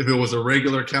 if it was a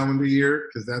regular calendar year,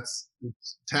 because that's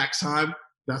tax time,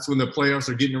 that's when the playoffs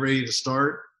are getting ready to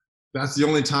start. That's the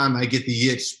only time I get the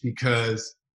itch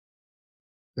because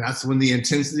that's when the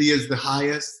intensity is the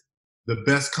highest, the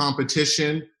best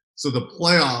competition. So the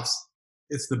playoffs,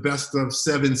 it's the best of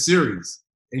 7 series.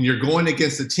 And you're going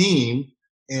against a team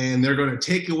and they're going to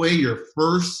take away your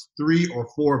first 3 or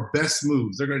 4 best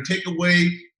moves. They're going to take away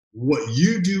what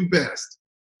you do best.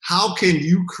 How can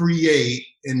you create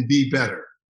and be better?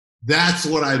 That's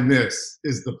what I miss,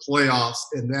 is the playoffs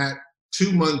and that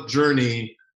 2-month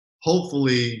journey,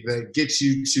 hopefully, that gets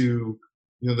you to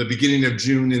the beginning of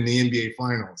June in the NBA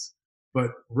Finals.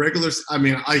 But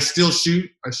I still shoot.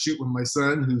 I shoot with my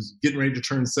son, who's getting ready to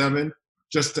turn 7,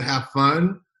 just to have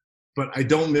fun. But I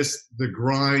don't miss the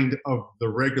grind of the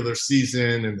regular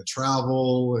season and the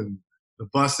travel and the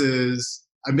buses.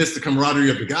 I miss the camaraderie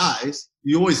of the guys.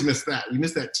 You always miss that. You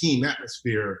miss that team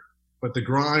atmosphere. But the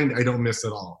grind, I don't miss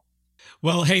at all.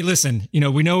 Well, hey, listen,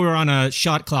 we know we're on a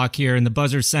shot clock here and the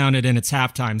buzzer sounded and it's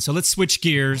halftime. So let's switch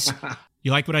gears.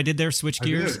 You like what I did there? Switch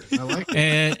gears? I like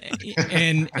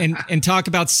it. And talk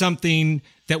about something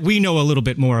that we know a little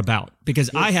bit more about, because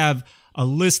I have a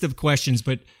list of questions,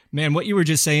 but man, what you were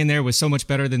just saying there was so much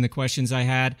better than the questions I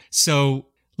had. So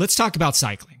let's talk about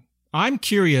cycling. I'm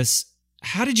curious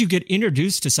how did you get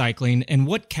introduced to cycling and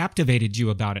what captivated you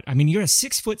about it? I mean, you're a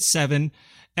 6'7"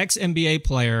 ex-NBA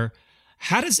player.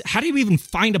 How do you even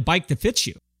find a bike that fits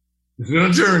you? It's been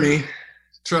a journey,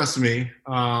 trust me,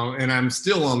 and I'm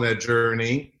still on that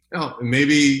journey.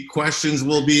 Maybe questions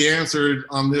will be answered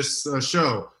on this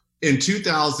show. In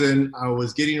 2000, I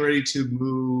was getting ready to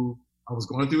move. I was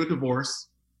going through a divorce,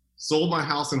 sold my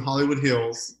house in Hollywood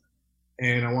Hills,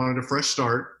 and I wanted a fresh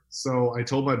start. So I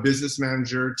told my business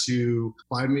manager to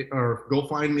go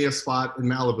find me a spot in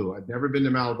Malibu. I'd never been to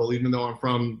Malibu, even though I'm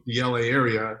from the LA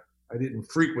area. I didn't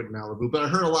frequent Malibu, but I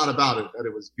heard a lot about it, that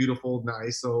it was beautiful,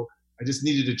 nice. So I just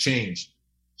needed to change.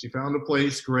 She found a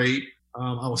place, great.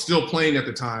 I was still playing at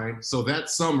the time. So that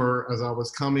summer, as I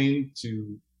was coming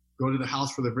to go to the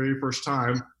house for the very first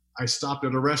time, I stopped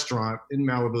at a restaurant in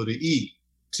Malibu to eat.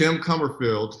 Tim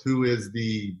Comerfield, who is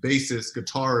the bassist,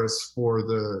 guitarist for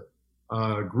the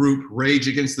group Rage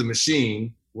Against the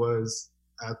Machine, was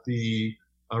at the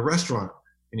restaurant.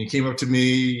 And he came up to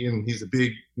me, and he's a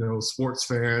big, sports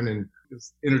fan, and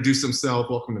introduced himself.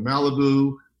 Welcome to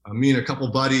Malibu. Me and a couple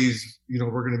buddies,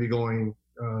 we're going to be going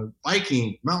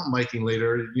mountain biking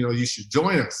later. You should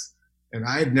join us. And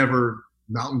I had never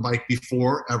mountain biked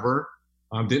before, ever.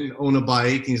 Didn't own a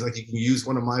bike. And he's like, you can use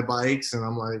one of my bikes. And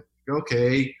I'm like,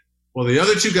 okay. Well, the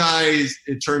other two guys,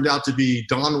 it turned out to be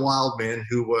Don Wildman,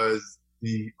 who was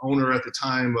the owner at the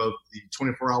time of the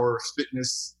 24-hour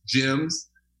fitness gyms,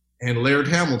 and Laird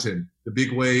Hamilton, the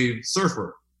big wave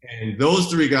surfer. And those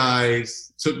three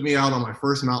guys took me out on my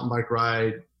first mountain bike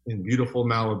ride in beautiful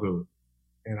Malibu.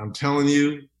 And I'm telling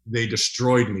you, they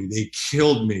destroyed me. They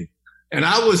killed me. And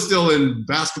I was still in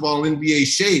basketball NBA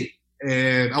shape.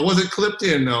 And I wasn't clipped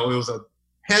in, though. It was a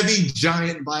heavy,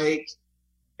 giant bike.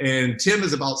 And Tim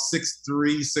is about 6'3",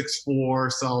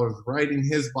 6'4", so I was riding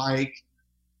his bike.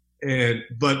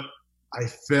 But I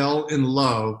fell in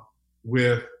love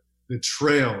with the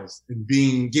trails and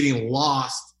getting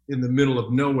lost in the middle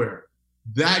of nowhere.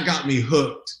 That got me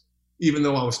hooked. Even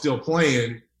though I was still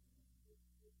playing,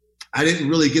 I didn't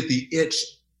really get the itch,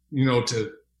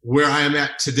 to where I am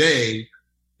at today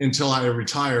until I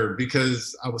retired,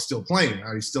 because I was still playing.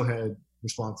 I still had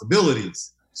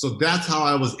responsibilities. So that's how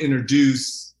I was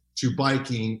introduced to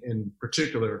biking in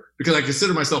particular, because I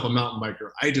consider myself a mountain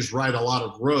biker. I just ride a lot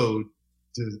of road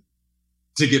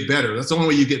to get better. That's the only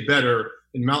way you get better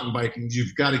in mountain biking.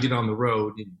 You've got to get on the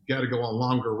road. You've got to go on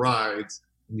longer rides.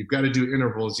 And you've got to do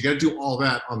intervals. You got to do all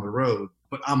that on the road.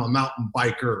 But I'm a mountain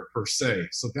biker per se.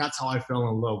 So that's how I fell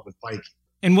in love with biking.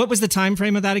 And what was the time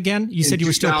frame of that again? You said you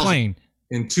were still playing.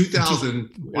 In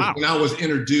 2000, wow. When I was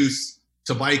introduced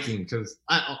to biking, because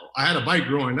I had a bike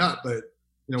growing up, but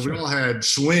sure. We all had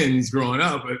Schwinn's growing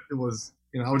up, but it was,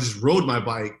 I just rode my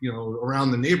bike,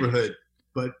 around the neighborhood.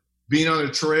 But being on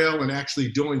a trail and actually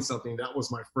doing something, that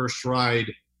was my first ride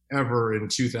ever in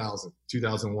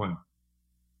 2001.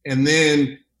 And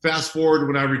then fast forward,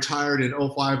 when I retired in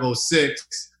 05,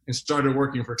 06 and started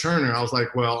working for Turner, I was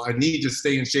like, well, I need to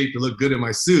stay in shape to look good in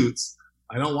my suits.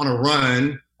 I don't want to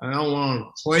run. I don't want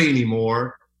to play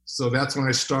anymore. So that's when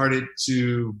I started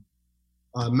to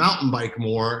mountain bike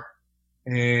more.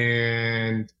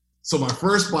 And so my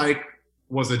first bike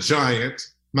was a giant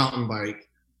mountain bike,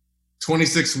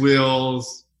 26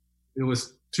 wheels. It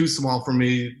was too small for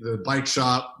me. The bike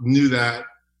shop knew that.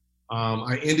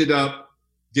 I ended up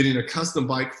getting a custom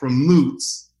bike from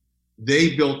Moots.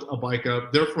 They built a bike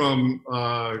up. They're from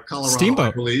Colorado, Steamboat.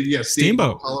 I believe. Yeah,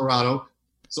 Steamboat, Colorado.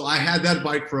 So I had that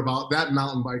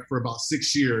mountain bike for about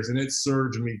 6 years, and it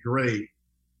served me great.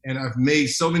 And I've made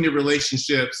so many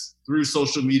relationships through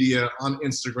social media on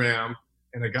Instagram.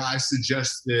 And a guy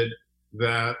suggested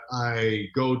that I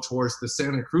go towards the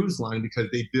Santa Cruz line because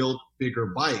they build bigger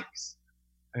bikes.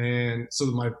 And so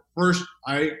my first,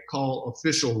 I call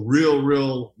official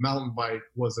real mountain bike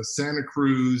was a Santa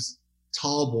Cruz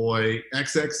Tallboy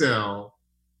XXL.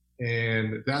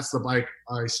 And that's the bike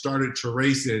I started to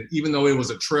race in, even though it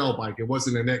was a trail bike. It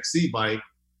wasn't an XC bike,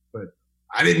 but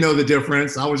I didn't know the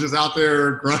difference. I was just out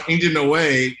there grinding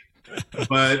away.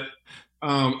 But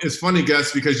it's funny,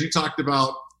 Gus, because you talked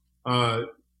about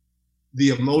the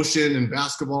emotion in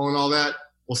basketball and all that.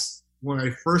 Well, when I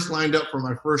first lined up for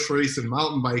my first race in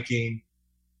mountain biking,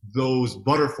 those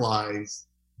butterflies,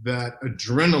 that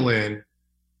adrenaline,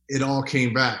 it all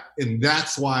came back. And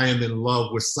that's why I'm in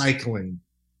love with cycling,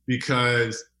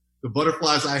 because the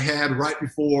butterflies I had right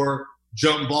before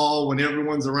jump ball, when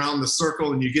everyone's around the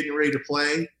circle and you're getting ready to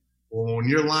play, well, when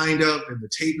you're lined up and the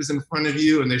tape is in front of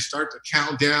you and they start to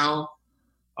count down,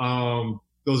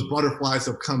 those butterflies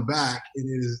have come back. It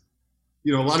is,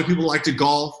 a lot of people like to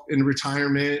golf in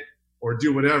retirement or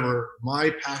do whatever. My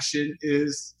passion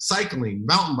is cycling,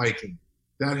 mountain biking.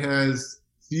 that has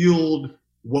fueled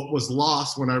what was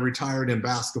lost when I retired in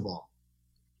basketball.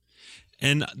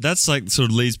 And that's like sort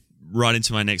of leads right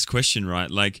into my next question,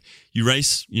 right? Like you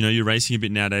race, you're racing a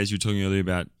bit nowadays. You were talking earlier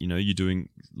about, you're doing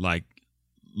like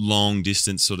long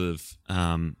distance sort of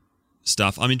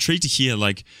stuff. I'm intrigued to hear,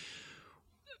 like,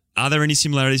 are there any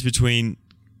similarities between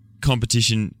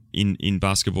competition in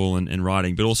basketball and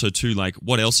riding, but also too, like,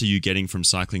 what else are you getting from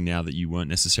cycling now that you weren't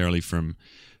necessarily from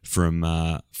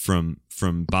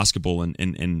basketball?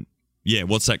 And yeah,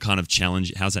 what's that kind of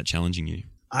challenge? How's that challenging you?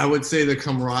 I would say the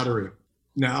camaraderie.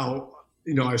 Now,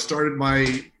 I started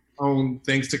my own,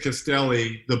 thanks to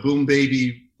Castelli, the Boom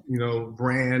Baby,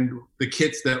 brand, the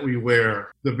kits that we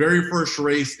wear. The very first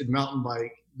race in mountain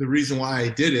bike, the reason why I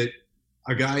did it,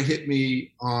 a guy hit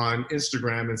me on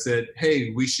Instagram and said,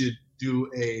 hey, we should do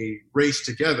a race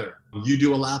together. You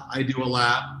do a lap, I do a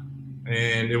lap.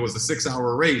 And it was a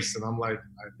 6-hour race. And I'm like,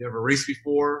 I've never raced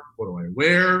before. What do I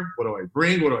wear? What do I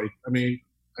bring?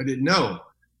 I didn't know.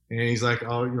 And he's like,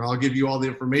 I'll give you all the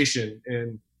information.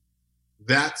 And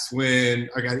that's when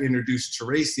I got introduced to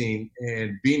racing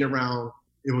and being around.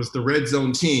 It was the Red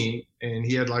Zone team, and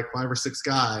he had like 5 or 6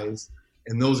 guys.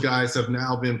 And those guys have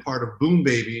now been part of Boom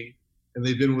Baby, and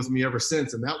they've been with me ever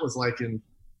since. And that was like in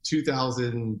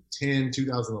 2010,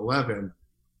 2011.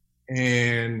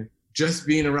 And just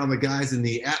being around the guys in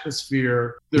the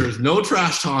atmosphere, there's no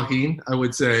trash talking, I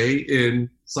would say, in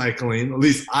cycling. At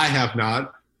least I have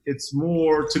not. It's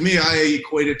more, to me, I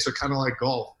equate it to kind of like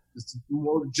golf. It's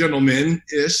more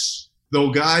gentleman-ish.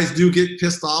 Though guys do get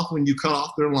pissed off when you cut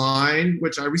off their line,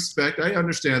 which I respect. I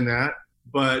understand that.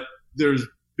 But there's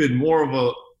been more of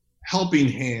a helping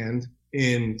hand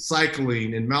in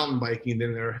cycling and mountain biking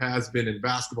than there has been in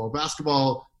basketball.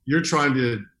 Basketball, you're trying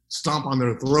to stomp on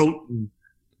their throat and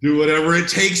do whatever it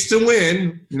takes to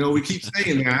win. We keep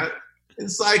saying that. In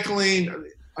cycling,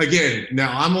 again,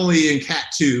 now I'm only in Cat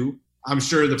 2. I'm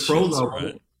sure the pro level,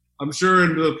 right. I'm sure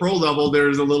in the pro level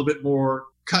there's a little bit more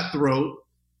cutthroat.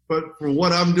 But for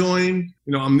what I'm doing,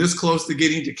 I'm this close to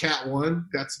getting to Cat 1.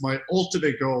 That's my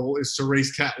ultimate goal, is to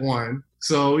race Cat 1.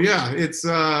 So yeah, it's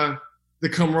the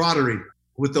camaraderie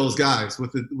with those guys,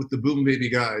 with the Boom Baby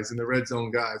guys and the Red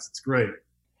Zone guys. It's great.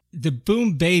 The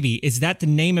Boom Baby, is that the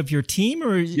name of your team,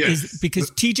 or yes.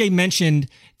 Because TJ mentioned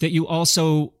that you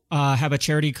also have a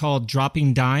charity called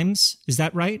Dropping Dimes. Is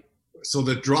that right? So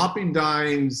the Dropping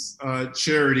Dimes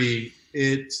charity,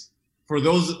 for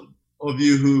those of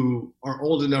you who are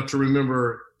old enough to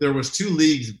remember, there was 2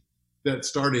 leagues that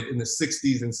started in the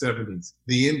 60s and 70s.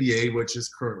 The NBA, which is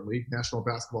currently National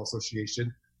Basketball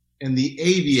Association, and the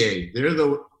ABA. They're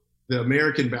the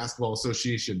American Basketball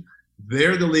Association.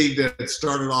 They're the league that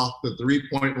started off the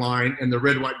 3-point line and the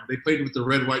red-white. They played with the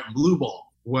red, white, and blue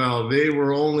ball. Well, they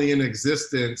were only in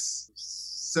existence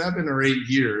 7 or 8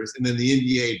 years, and then the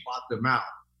NBA bought them out.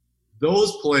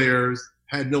 Those players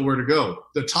had nowhere to go.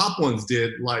 The top ones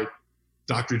did, like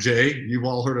Dr. J, you've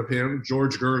all heard of him,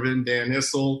 George Gervin, Dan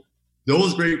Issel.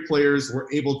 Those great players were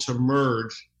able to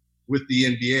merge with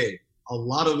the NBA. A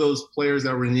lot of those players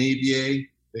that were in the ABA,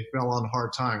 they fell on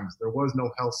hard times. There was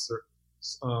no health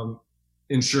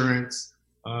insurance.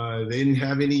 They didn't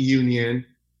have any union.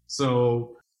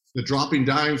 So the Dropping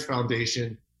Dimes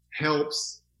Foundation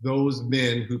helps those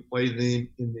men who play in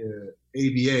the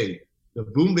ABA. The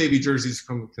Boom Baby jerseys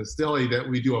from Castelli that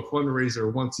we do a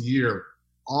fundraiser once a year,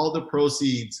 all the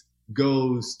proceeds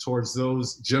goes towards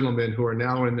those gentlemen who are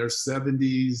now in their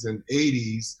 70s and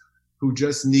 80s who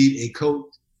just need a coat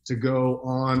to go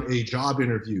on a job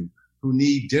interview, who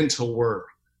need dental work,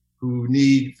 who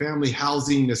need family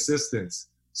housing assistance.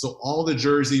 So all the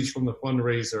jerseys from the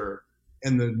fundraiser,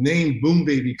 and the name Boom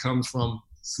Baby comes from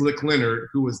Slick Leonard,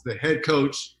 who was the head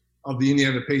coach of the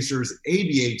Indiana Pacers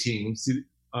ABA team.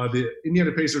 The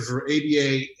Indiana Pacers were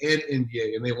ABA and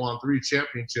NBA, and they won 3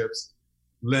 championships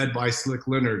led by Slick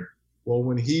Leonard. Well,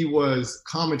 when he was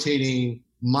commentating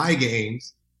my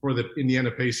games for the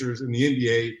Indiana Pacers in the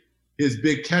NBA, his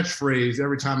big catchphrase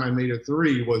every time I made a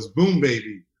 3 was Boom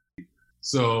Baby.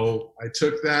 So I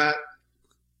took that,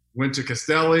 went to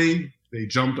Castelli, they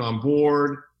jumped on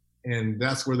board, and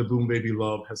that's where the Boom Baby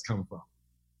love has come from.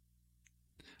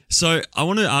 So I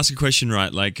want to ask a question,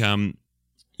 right? Like,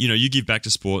 you give back to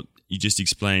sport. You just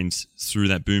explained through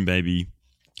that Boom Baby,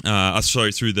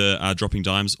 through the Dropping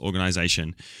Dimes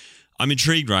organization. I'm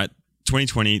intrigued, right?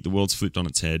 2020, the world's flipped on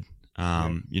its head.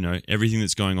 Everything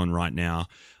that's going on right now.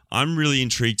 I'm really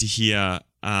intrigued to hear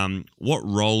what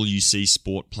role you see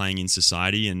sport playing in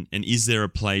society, and is there a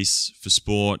place for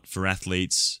sport, for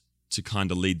athletes to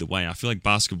kind of lead the way? I feel like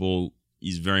basketball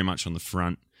is very much on the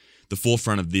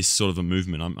forefront of this sort of a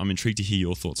movement. I'm intrigued to hear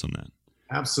your thoughts on that.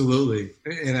 Absolutely.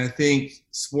 And I think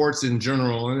sports in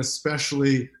general, and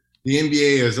especially the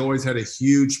NBA, has always had a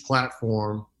huge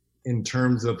platform in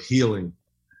terms of healing.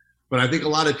 But I think a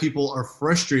lot of people are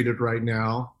frustrated right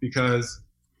now because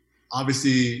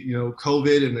obviously,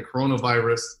 COVID and the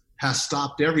coronavirus has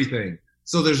stopped everything.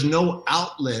 So there's no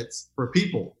outlets for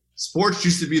people. Sports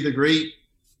used to be the great,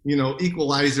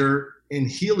 equalizer in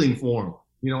healing form.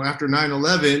 After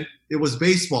 9/11, it was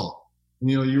baseball.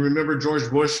 You remember George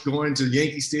Bush going to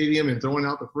Yankee Stadium and throwing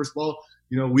out the first ball,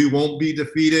 we won't be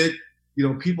defeated.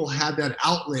 People had that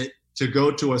outlet to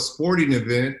go to a sporting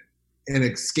event and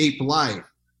escape life.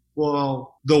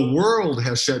 Well, the world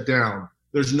has shut down.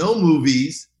 There's no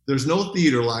movies. There's no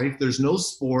theater life. There's no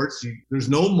sports. There's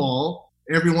no mall.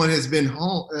 Everyone has been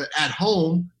at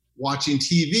home watching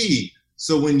TV.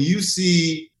 So when you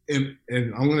see, and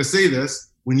I'm going to say this,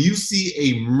 when you see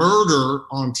a murder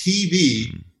on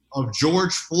TV of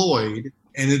George Floyd,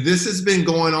 and this has been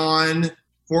going on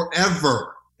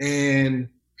forever, and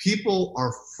people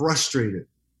are frustrated.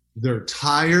 They're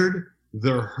tired.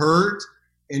 They're hurt.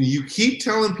 And you keep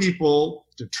telling people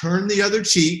to turn the other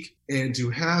cheek and to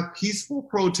have peaceful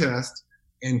protest,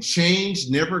 and change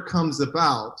never comes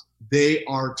about. They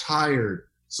are tired.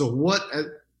 So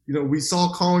we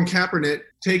saw Colin Kaepernick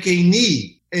take a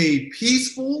knee, a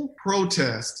peaceful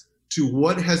protest to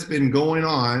what has been going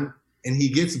on, and he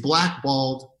gets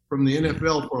blackballed from the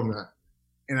NFL from that.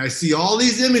 And I see all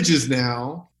these images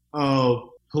now of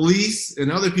police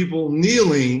and other people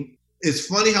kneeling. It's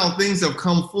funny how things have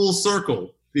come full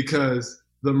circle, because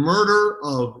the murder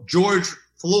of George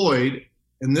Floyd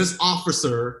and this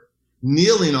officer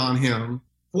kneeling on him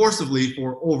forcibly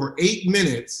for over 8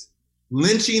 minutes,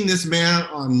 lynching this man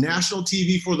on national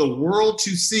TV for the world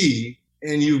to see.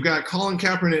 And you've got Colin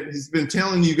Kaepernick who's been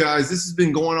telling you guys this has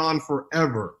been going on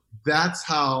forever. That's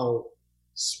how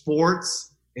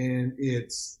sports and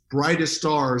its brightest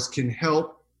stars can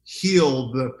help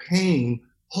heal the pain,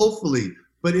 hopefully.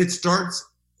 But it starts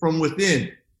from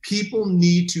within. People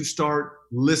need to start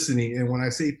listening. And when I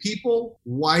say people,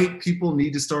 white people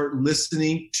need to start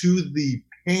listening to the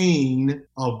pain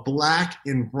of Black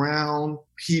and brown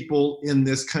people in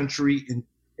this country and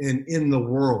in the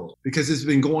world, because it's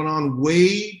been going on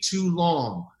way too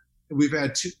long. We've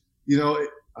had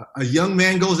a young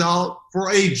man goes out for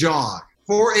a jog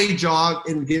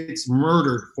and gets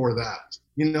murdered for that.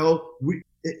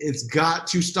 It's got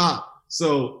to stop.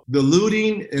 So the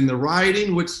looting and the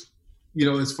rioting, which,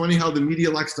 it's funny how the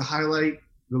media likes to highlight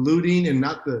the looting and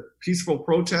not the peaceful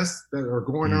protests that are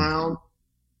going around,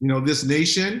 this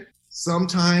nation.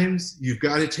 Sometimes you've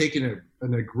got to take an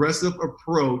aggressive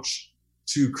approach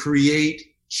to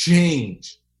create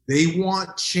change. They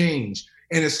want change.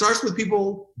 And it starts with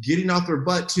people getting off their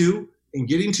butt too and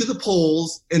getting to the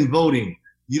polls and voting.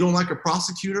 You don't like a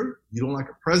prosecutor, you don't like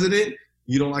a president,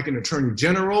 you don't like an attorney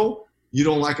general, you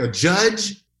don't like a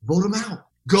judge, vote them out.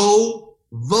 Go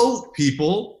vote,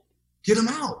 people. Get them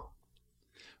out.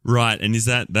 Right. And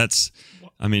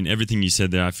everything you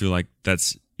said there, I feel like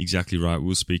that's exactly right. We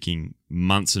were speaking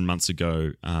months and months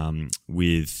ago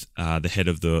with the head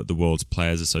of the World's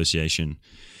Players Association.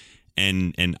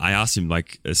 And I asked him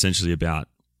essentially about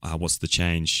what's the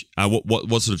change,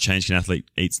 what sort of change can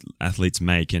athletes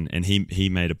make? And he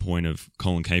made a point of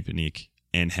Colin Kaepernick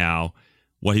and how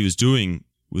what he was doing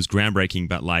was groundbreaking,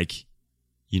 but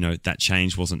that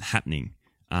change wasn't happening.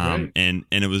 Right. And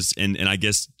it was, and I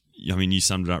guess, you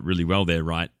summed it up really well there,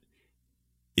 right?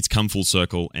 It's come full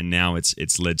circle, and now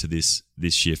it's led to this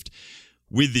shift.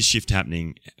 With this shift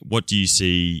happening, what do you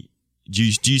see? Do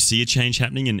you see a change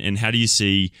happening, and how do you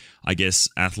see, I guess,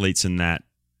 athletes in that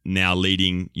now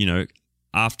leading?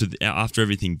 After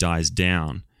everything dies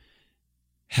down,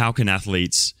 how can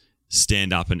athletes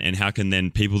stand up, and how can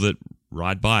then people that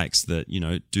ride bikes, that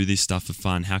do this stuff for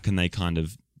fun, how can they kind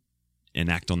of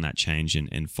enact on that change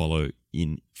and follow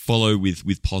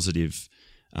with positive,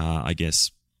 I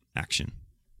guess, action?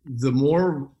 The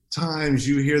more times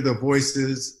you hear the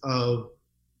voices of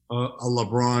a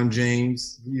LeBron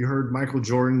James, you heard Michael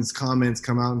Jordan's comments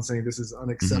come out and saying this is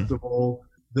unacceptable.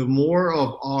 The more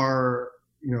of our,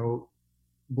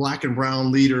 Black and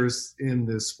brown leaders in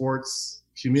the sports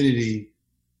community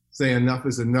say enough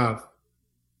is enough,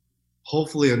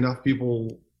 hopefully enough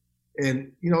people,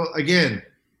 and, again,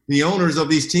 the owners of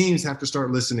these teams have to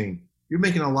start listening. You're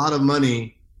making a lot of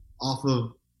money off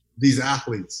of these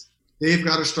athletes. They've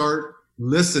got to start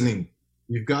listening.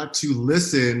 You've got to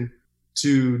listen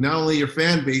to not only your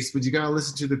fan base, but you got to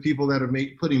listen to the people that are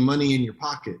putting money in your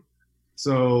pocket.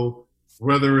 So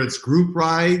whether it's group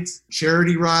rides,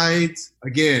 charity rides,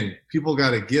 again, people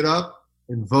got to get up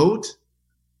and vote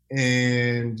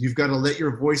and you've got to let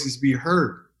your voices be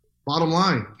heard. Bottom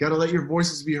line, you got to let your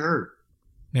voices be heard.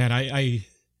 Man,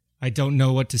 I don't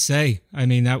know what to say. I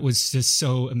mean, that was just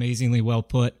so amazingly well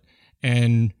put.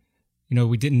 And,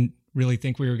 we didn't really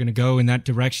think we were going to go in that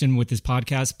direction with this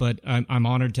podcast, but I'm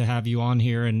honored to have you on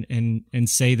here and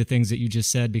say the things that you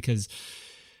just said, because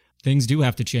things do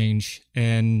have to change.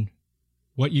 And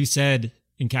what you said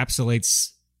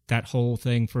encapsulates that whole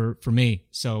thing for me.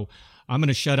 So I'm going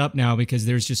to shut up now, because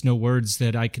there's just no words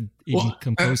that I could even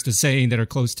come close to saying that are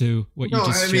close to what you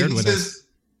just shared with us.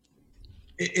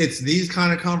 It's these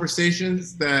kind of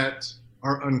conversations that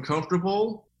are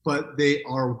uncomfortable, but they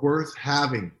are worth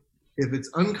having. If it's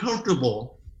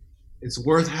uncomfortable, it's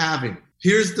worth having.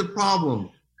 Here's the problem.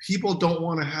 People don't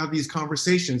want to have these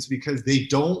conversations because they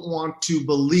don't want to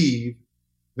believe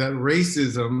that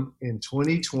racism in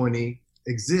 2020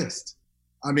 exists.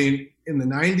 I mean, in the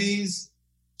 90s,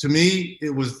 to me,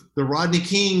 it was the Rodney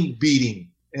King beating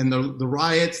and the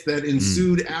riots that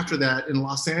ensued after that in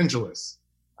Los Angeles.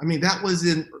 I mean, that was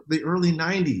in the early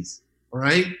 90s, all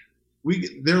right?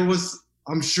 There was,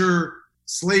 I'm sure,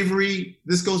 slavery.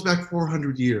 This goes back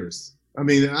 400 years. I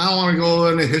mean, I don't want to go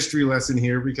on a history lesson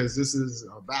here because this is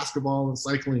a basketball and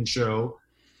cycling show,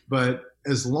 but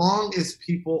as long as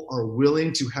people are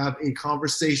willing to have a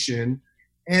conversation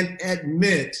and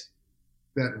admit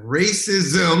that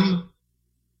racism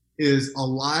is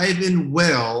alive and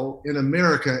well in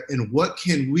America, and what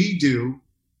can we do,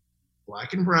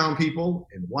 Black and brown people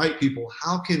and white people,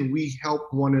 how can we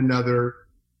help one another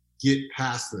get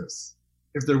past this?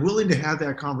 If they're willing to have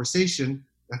that conversation,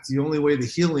 that's the only way the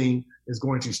healing is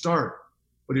going to start.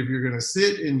 But if you're going to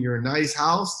sit in your nice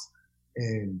house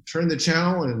and turn the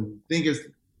channel and think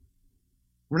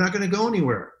we're not going to go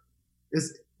anywhere.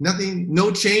 It's nothing,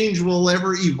 no change will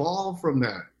ever evolve from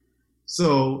that.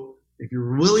 So if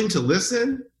you're willing to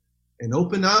listen and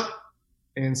open up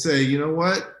and say, you know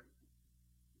what?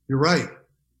 You're right.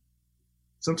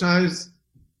 Sometimes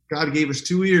God gave us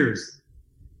 2 ears.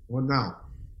 What now?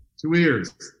 2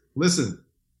 ears. Listen.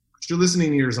 Put your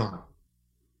listening ears on.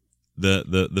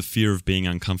 The fear of being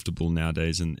uncomfortable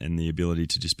nowadays and the ability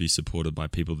to just be supported by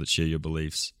people that share your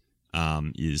beliefs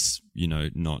is,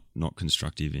 not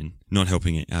constructive in not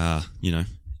helping,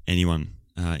 anyone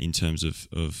in terms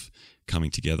of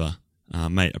coming together.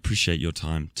 Mate, appreciate your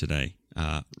time today.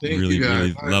 Thank really, you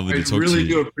guys. really lovely to talk to you. I really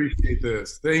do appreciate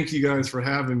this. Thank you guys for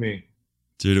having me.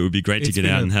 Dude, it would be great to get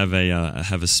out and have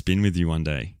a spin with you one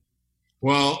day.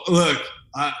 Well, look,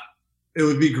 it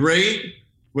would be great,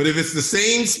 but if it's the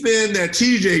same spin that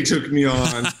TJ took me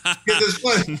on, because it's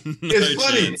funny. It's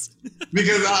funny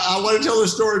because I want to tell the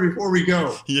story before we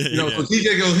go. Yeah. So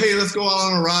TJ goes, "Hey, let's go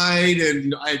out on a ride,"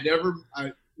 and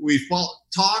we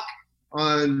talk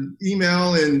on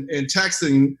email and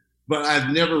texting, but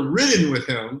I've never ridden with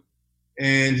him.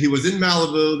 And he was in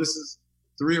Malibu. This is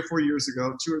 3 or 4 years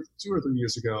ago, two or 3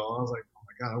 years ago. I was like, oh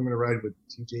my God, I'm going to ride with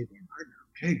TJ Van Gardner.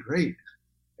 Okay, great.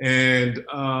 And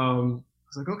I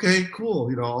was like, okay,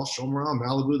 cool. I'll show him around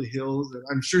Malibu, the hills. And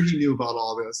I'm sure he knew about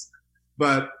all this.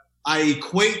 But I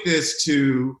equate this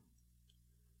to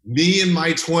me in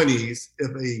my 20s. If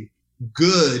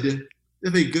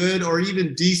a good or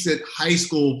even decent high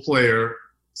school player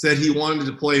said he wanted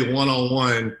to play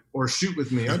one-on-one or shoot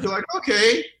with me, I'd be like,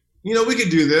 okay, we could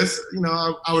do this.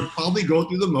 I would probably go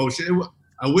through the motion.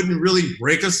 I wouldn't really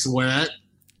break a sweat.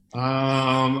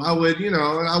 I would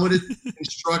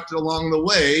instruct along the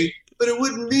way, but it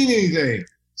wouldn't mean anything.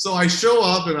 So I show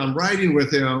up and I'm riding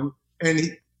with him,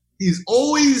 and he's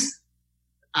always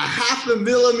a half a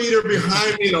millimeter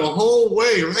behind me the whole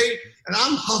way, right? And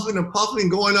I'm huffing and puffing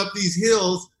going up these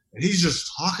hills, and he's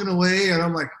just talking away. And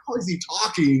I'm like, how is he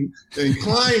talking and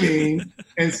climbing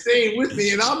and staying with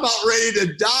me? And I'm about ready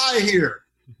to die here.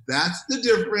 That's the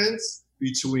difference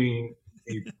between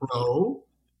a pro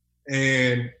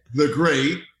and the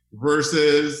great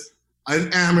versus an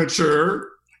amateur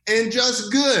and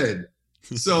just good.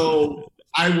 So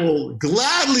I will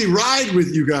gladly ride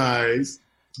with you guys,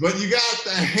 but you got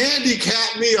to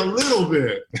handicap me a little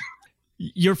bit.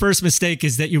 Your first mistake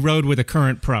is that you rode with a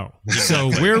current pro. So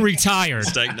we're retired.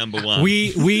 Mistake number one.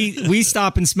 We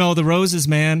stop and smell the roses,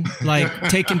 man. Like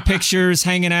taking pictures,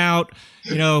 hanging out.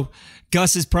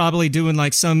 Gus is probably doing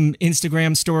like some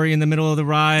Instagram story in the middle of the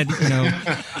ride.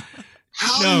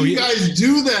 How do you guys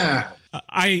do that?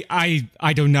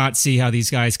 I do not see how these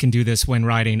guys can do this when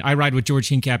riding. I ride with George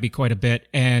Hincapie quite a bit,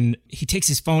 and he takes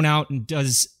his phone out and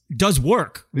does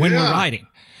work when we're riding.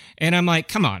 And I'm like,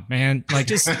 come on, man. Like,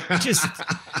 just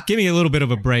give me a little bit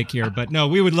of a break here. But no,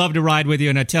 we would love to ride with you.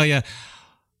 And I tell you,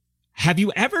 have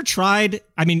you ever tried,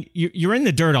 I mean, you're in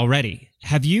the dirt already.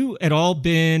 Have you at all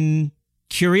been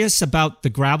curious about the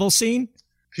gravel scene?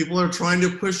 People are trying to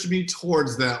push me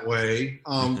towards that way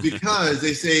because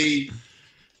they say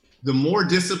the more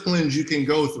disciplines you can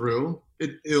go through,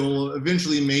 it'll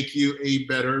eventually make you a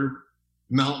better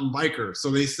mountain biker. So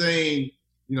they saying,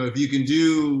 if you can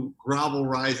do gravel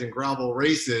rides and gravel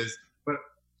races, but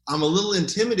I'm a little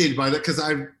intimidated by that because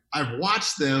I've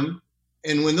watched them,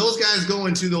 and when those guys go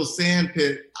into those sand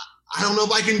pit, I don't know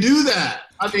if I can do that.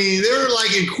 I mean, they're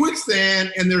like in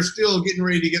quicksand and they're still getting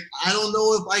ready to get. I don't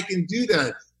know if I can do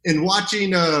that. And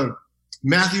watching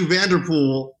Matthew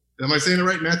Vanderpool, am I saying it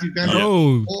right? Matthew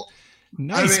Vanderpool. Oh,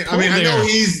 nice. I mean, I know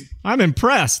I'm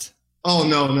impressed. Oh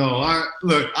no!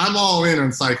 Look, I'm all in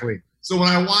on cycling. So when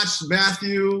I watched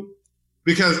Matthew,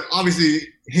 because obviously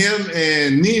him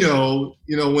and Nino,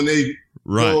 when they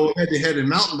go head to head in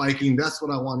mountain biking, that's what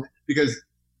I want, because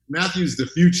Matthew's the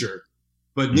future,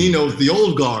 but Nino's the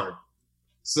old guard.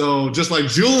 So just like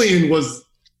Julian was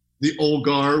the old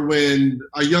guard when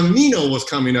a young Nino was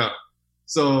coming up.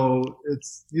 So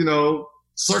it's,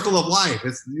 circle of life.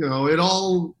 It's, it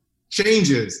all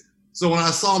changes. So when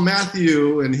I saw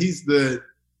Matthew, and he's the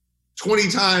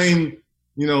 20-time,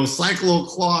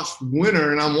 cyclocross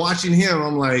winner, and I'm watching him,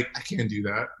 I'm like, I can't do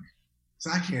that. So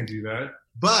I can't do that.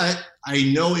 But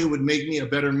I know it would make me a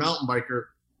better mountain biker.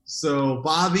 So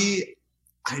Bobby,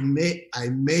 I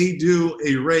may do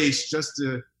a race,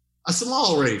 a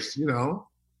small race,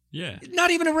 Yeah.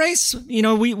 Not even a race.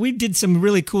 We did some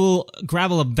really cool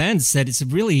gravel events that it's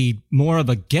really more of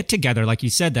a get together, like you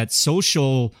said, that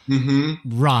social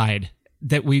ride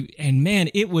and man,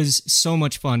 it was so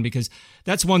much fun, because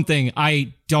that's one thing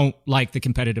I don't like, the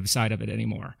competitive side of it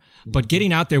anymore. But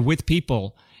getting out there with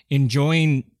people,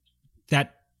 enjoying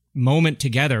that moment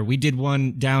together. We did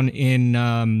one down in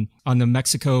on the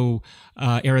Mexico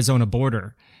Arizona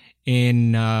border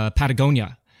in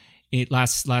Patagonia.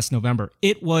 Last November.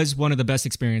 It was one of the best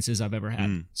experiences I've ever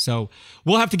had. So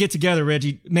we'll have to get together,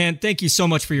 Reggie. Man, thank you so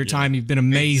much for your time. You've been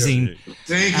amazing.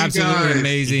 Thank you, absolutely guys.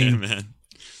 Amazing. Yeah, man.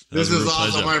 This is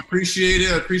awesome. Pleasure. I appreciate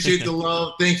it. I appreciate the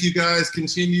love. Thank you, guys.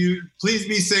 Continue. Please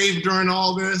be safe during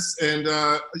all this. And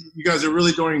you guys are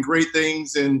really doing great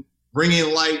things and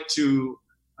bringing light to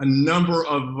a number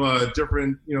of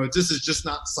different, this is just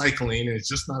not cycling, and it's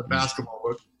just not basketball,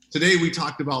 but today we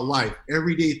talked about life,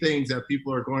 everyday things that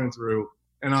people are going through,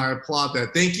 and I applaud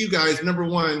that. Thank you guys, number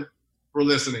one, for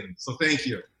listening. So thank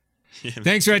you. Yeah,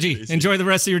 thanks, Reggie. amazing. Enjoy the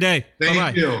rest of your day. Thank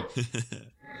Bye-bye. you.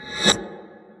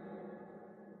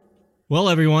 Well,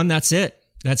 everyone, that's it.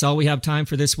 That's all we have time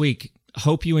for this week.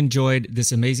 Hope you enjoyed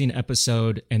this amazing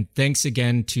episode, and thanks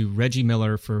again to Reggie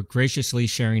Miller for graciously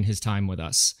sharing his time with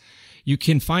us. You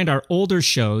can find our older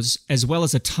shows, as well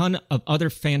as a ton of other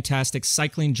fantastic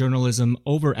cycling journalism,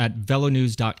 over at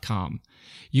velonews.com.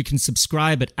 You can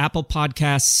subscribe at Apple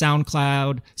Podcasts,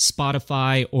 SoundCloud,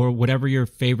 Spotify, or whatever your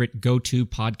favorite go-to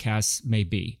podcasts may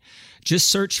be. Just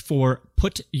search for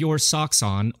Put Your Socks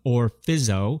On or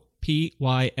PYSO,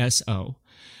 PYSO.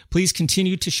 Please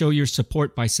continue to show your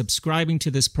support by subscribing to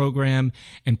this program,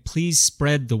 and please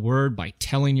spread the word by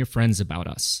telling your friends about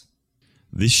us.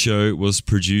 This show was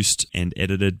produced and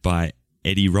edited by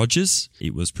Eddie Rogers.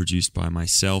 It was produced by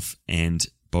myself and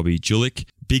Bobby Julich.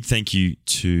 Big thank you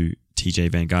to TJ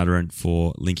Van Garderen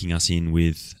for linking us in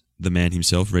with the man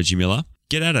himself, Reggie Miller.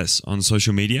 Get at us on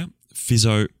social media,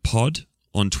 PYSO Pod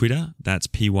on Twitter. That's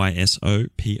PYSO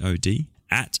POD.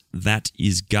 At That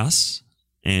Is Gus,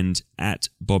 and at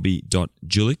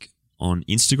Bobby.Julich on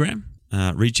Instagram.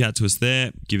 Reach out to us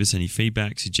there. Give us any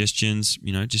feedback, suggestions.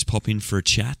 Just pop in for a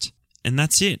chat. And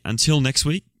that's it. Until next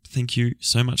week, thank you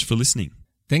so much for listening.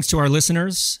 Thanks to our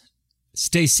listeners.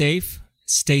 Stay safe,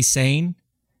 stay sane,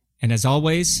 and as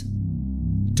always,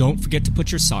 don't forget to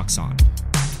put your socks on.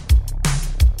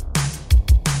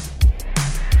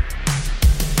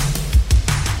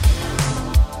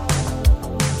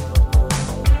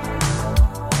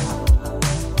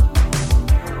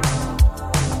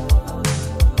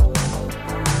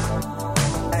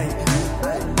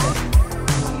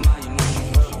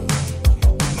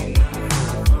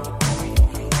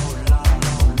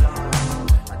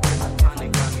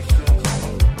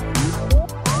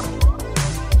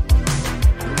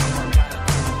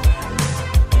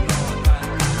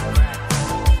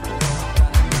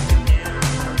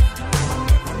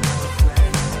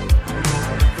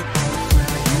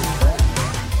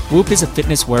 Whoop is a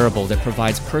fitness wearable that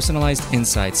provides personalized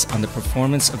insights on the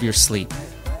performance of your sleep,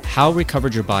 how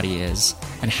recovered your body is,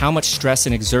 and how much stress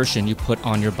and exertion you put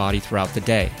on your body throughout the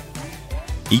day.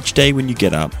 Each day when you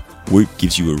get up, Whoop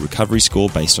gives you a recovery score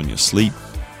based on your sleep,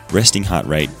 resting heart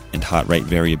rate, and heart rate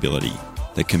variability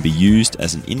that can be used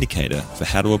as an indicator for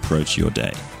how to approach your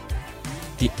day.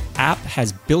 The app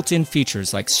has built-in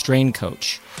features like Strain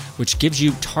Coach, which gives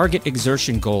you target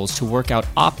exertion goals to work out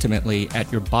optimally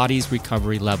at your body's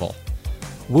recovery level.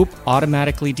 Whoop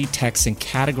automatically detects and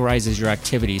categorizes your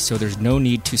activity, so there's no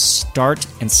need to start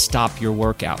and stop your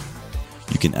workout.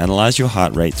 You can analyze your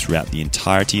heart rate throughout the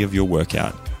entirety of your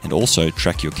workout and also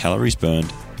track your calories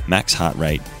burned, max heart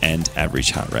rate, and average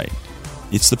heart rate.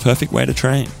 It's the perfect way to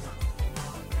train.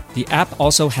 The app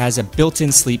also has a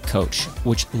built-in sleep coach,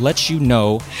 which lets you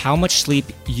know how much sleep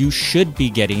you should be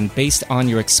getting based on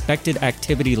your expected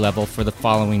activity level for the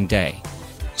following day.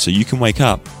 So you can wake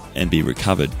up and be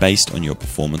recovered based on your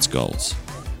performance goals.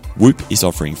 Whoop is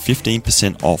offering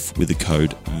 15% off with the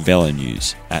code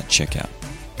VELONEWS at checkout.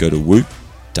 Go to Whoop,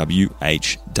 WHOOP.com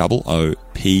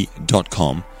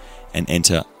and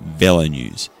enter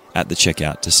VELONEWS at the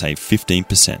checkout to save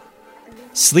 15%.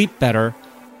 Sleep better,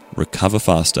 recover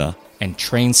faster, and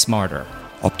train smarter.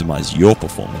 Optimize your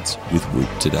performance with Whoop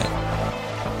today.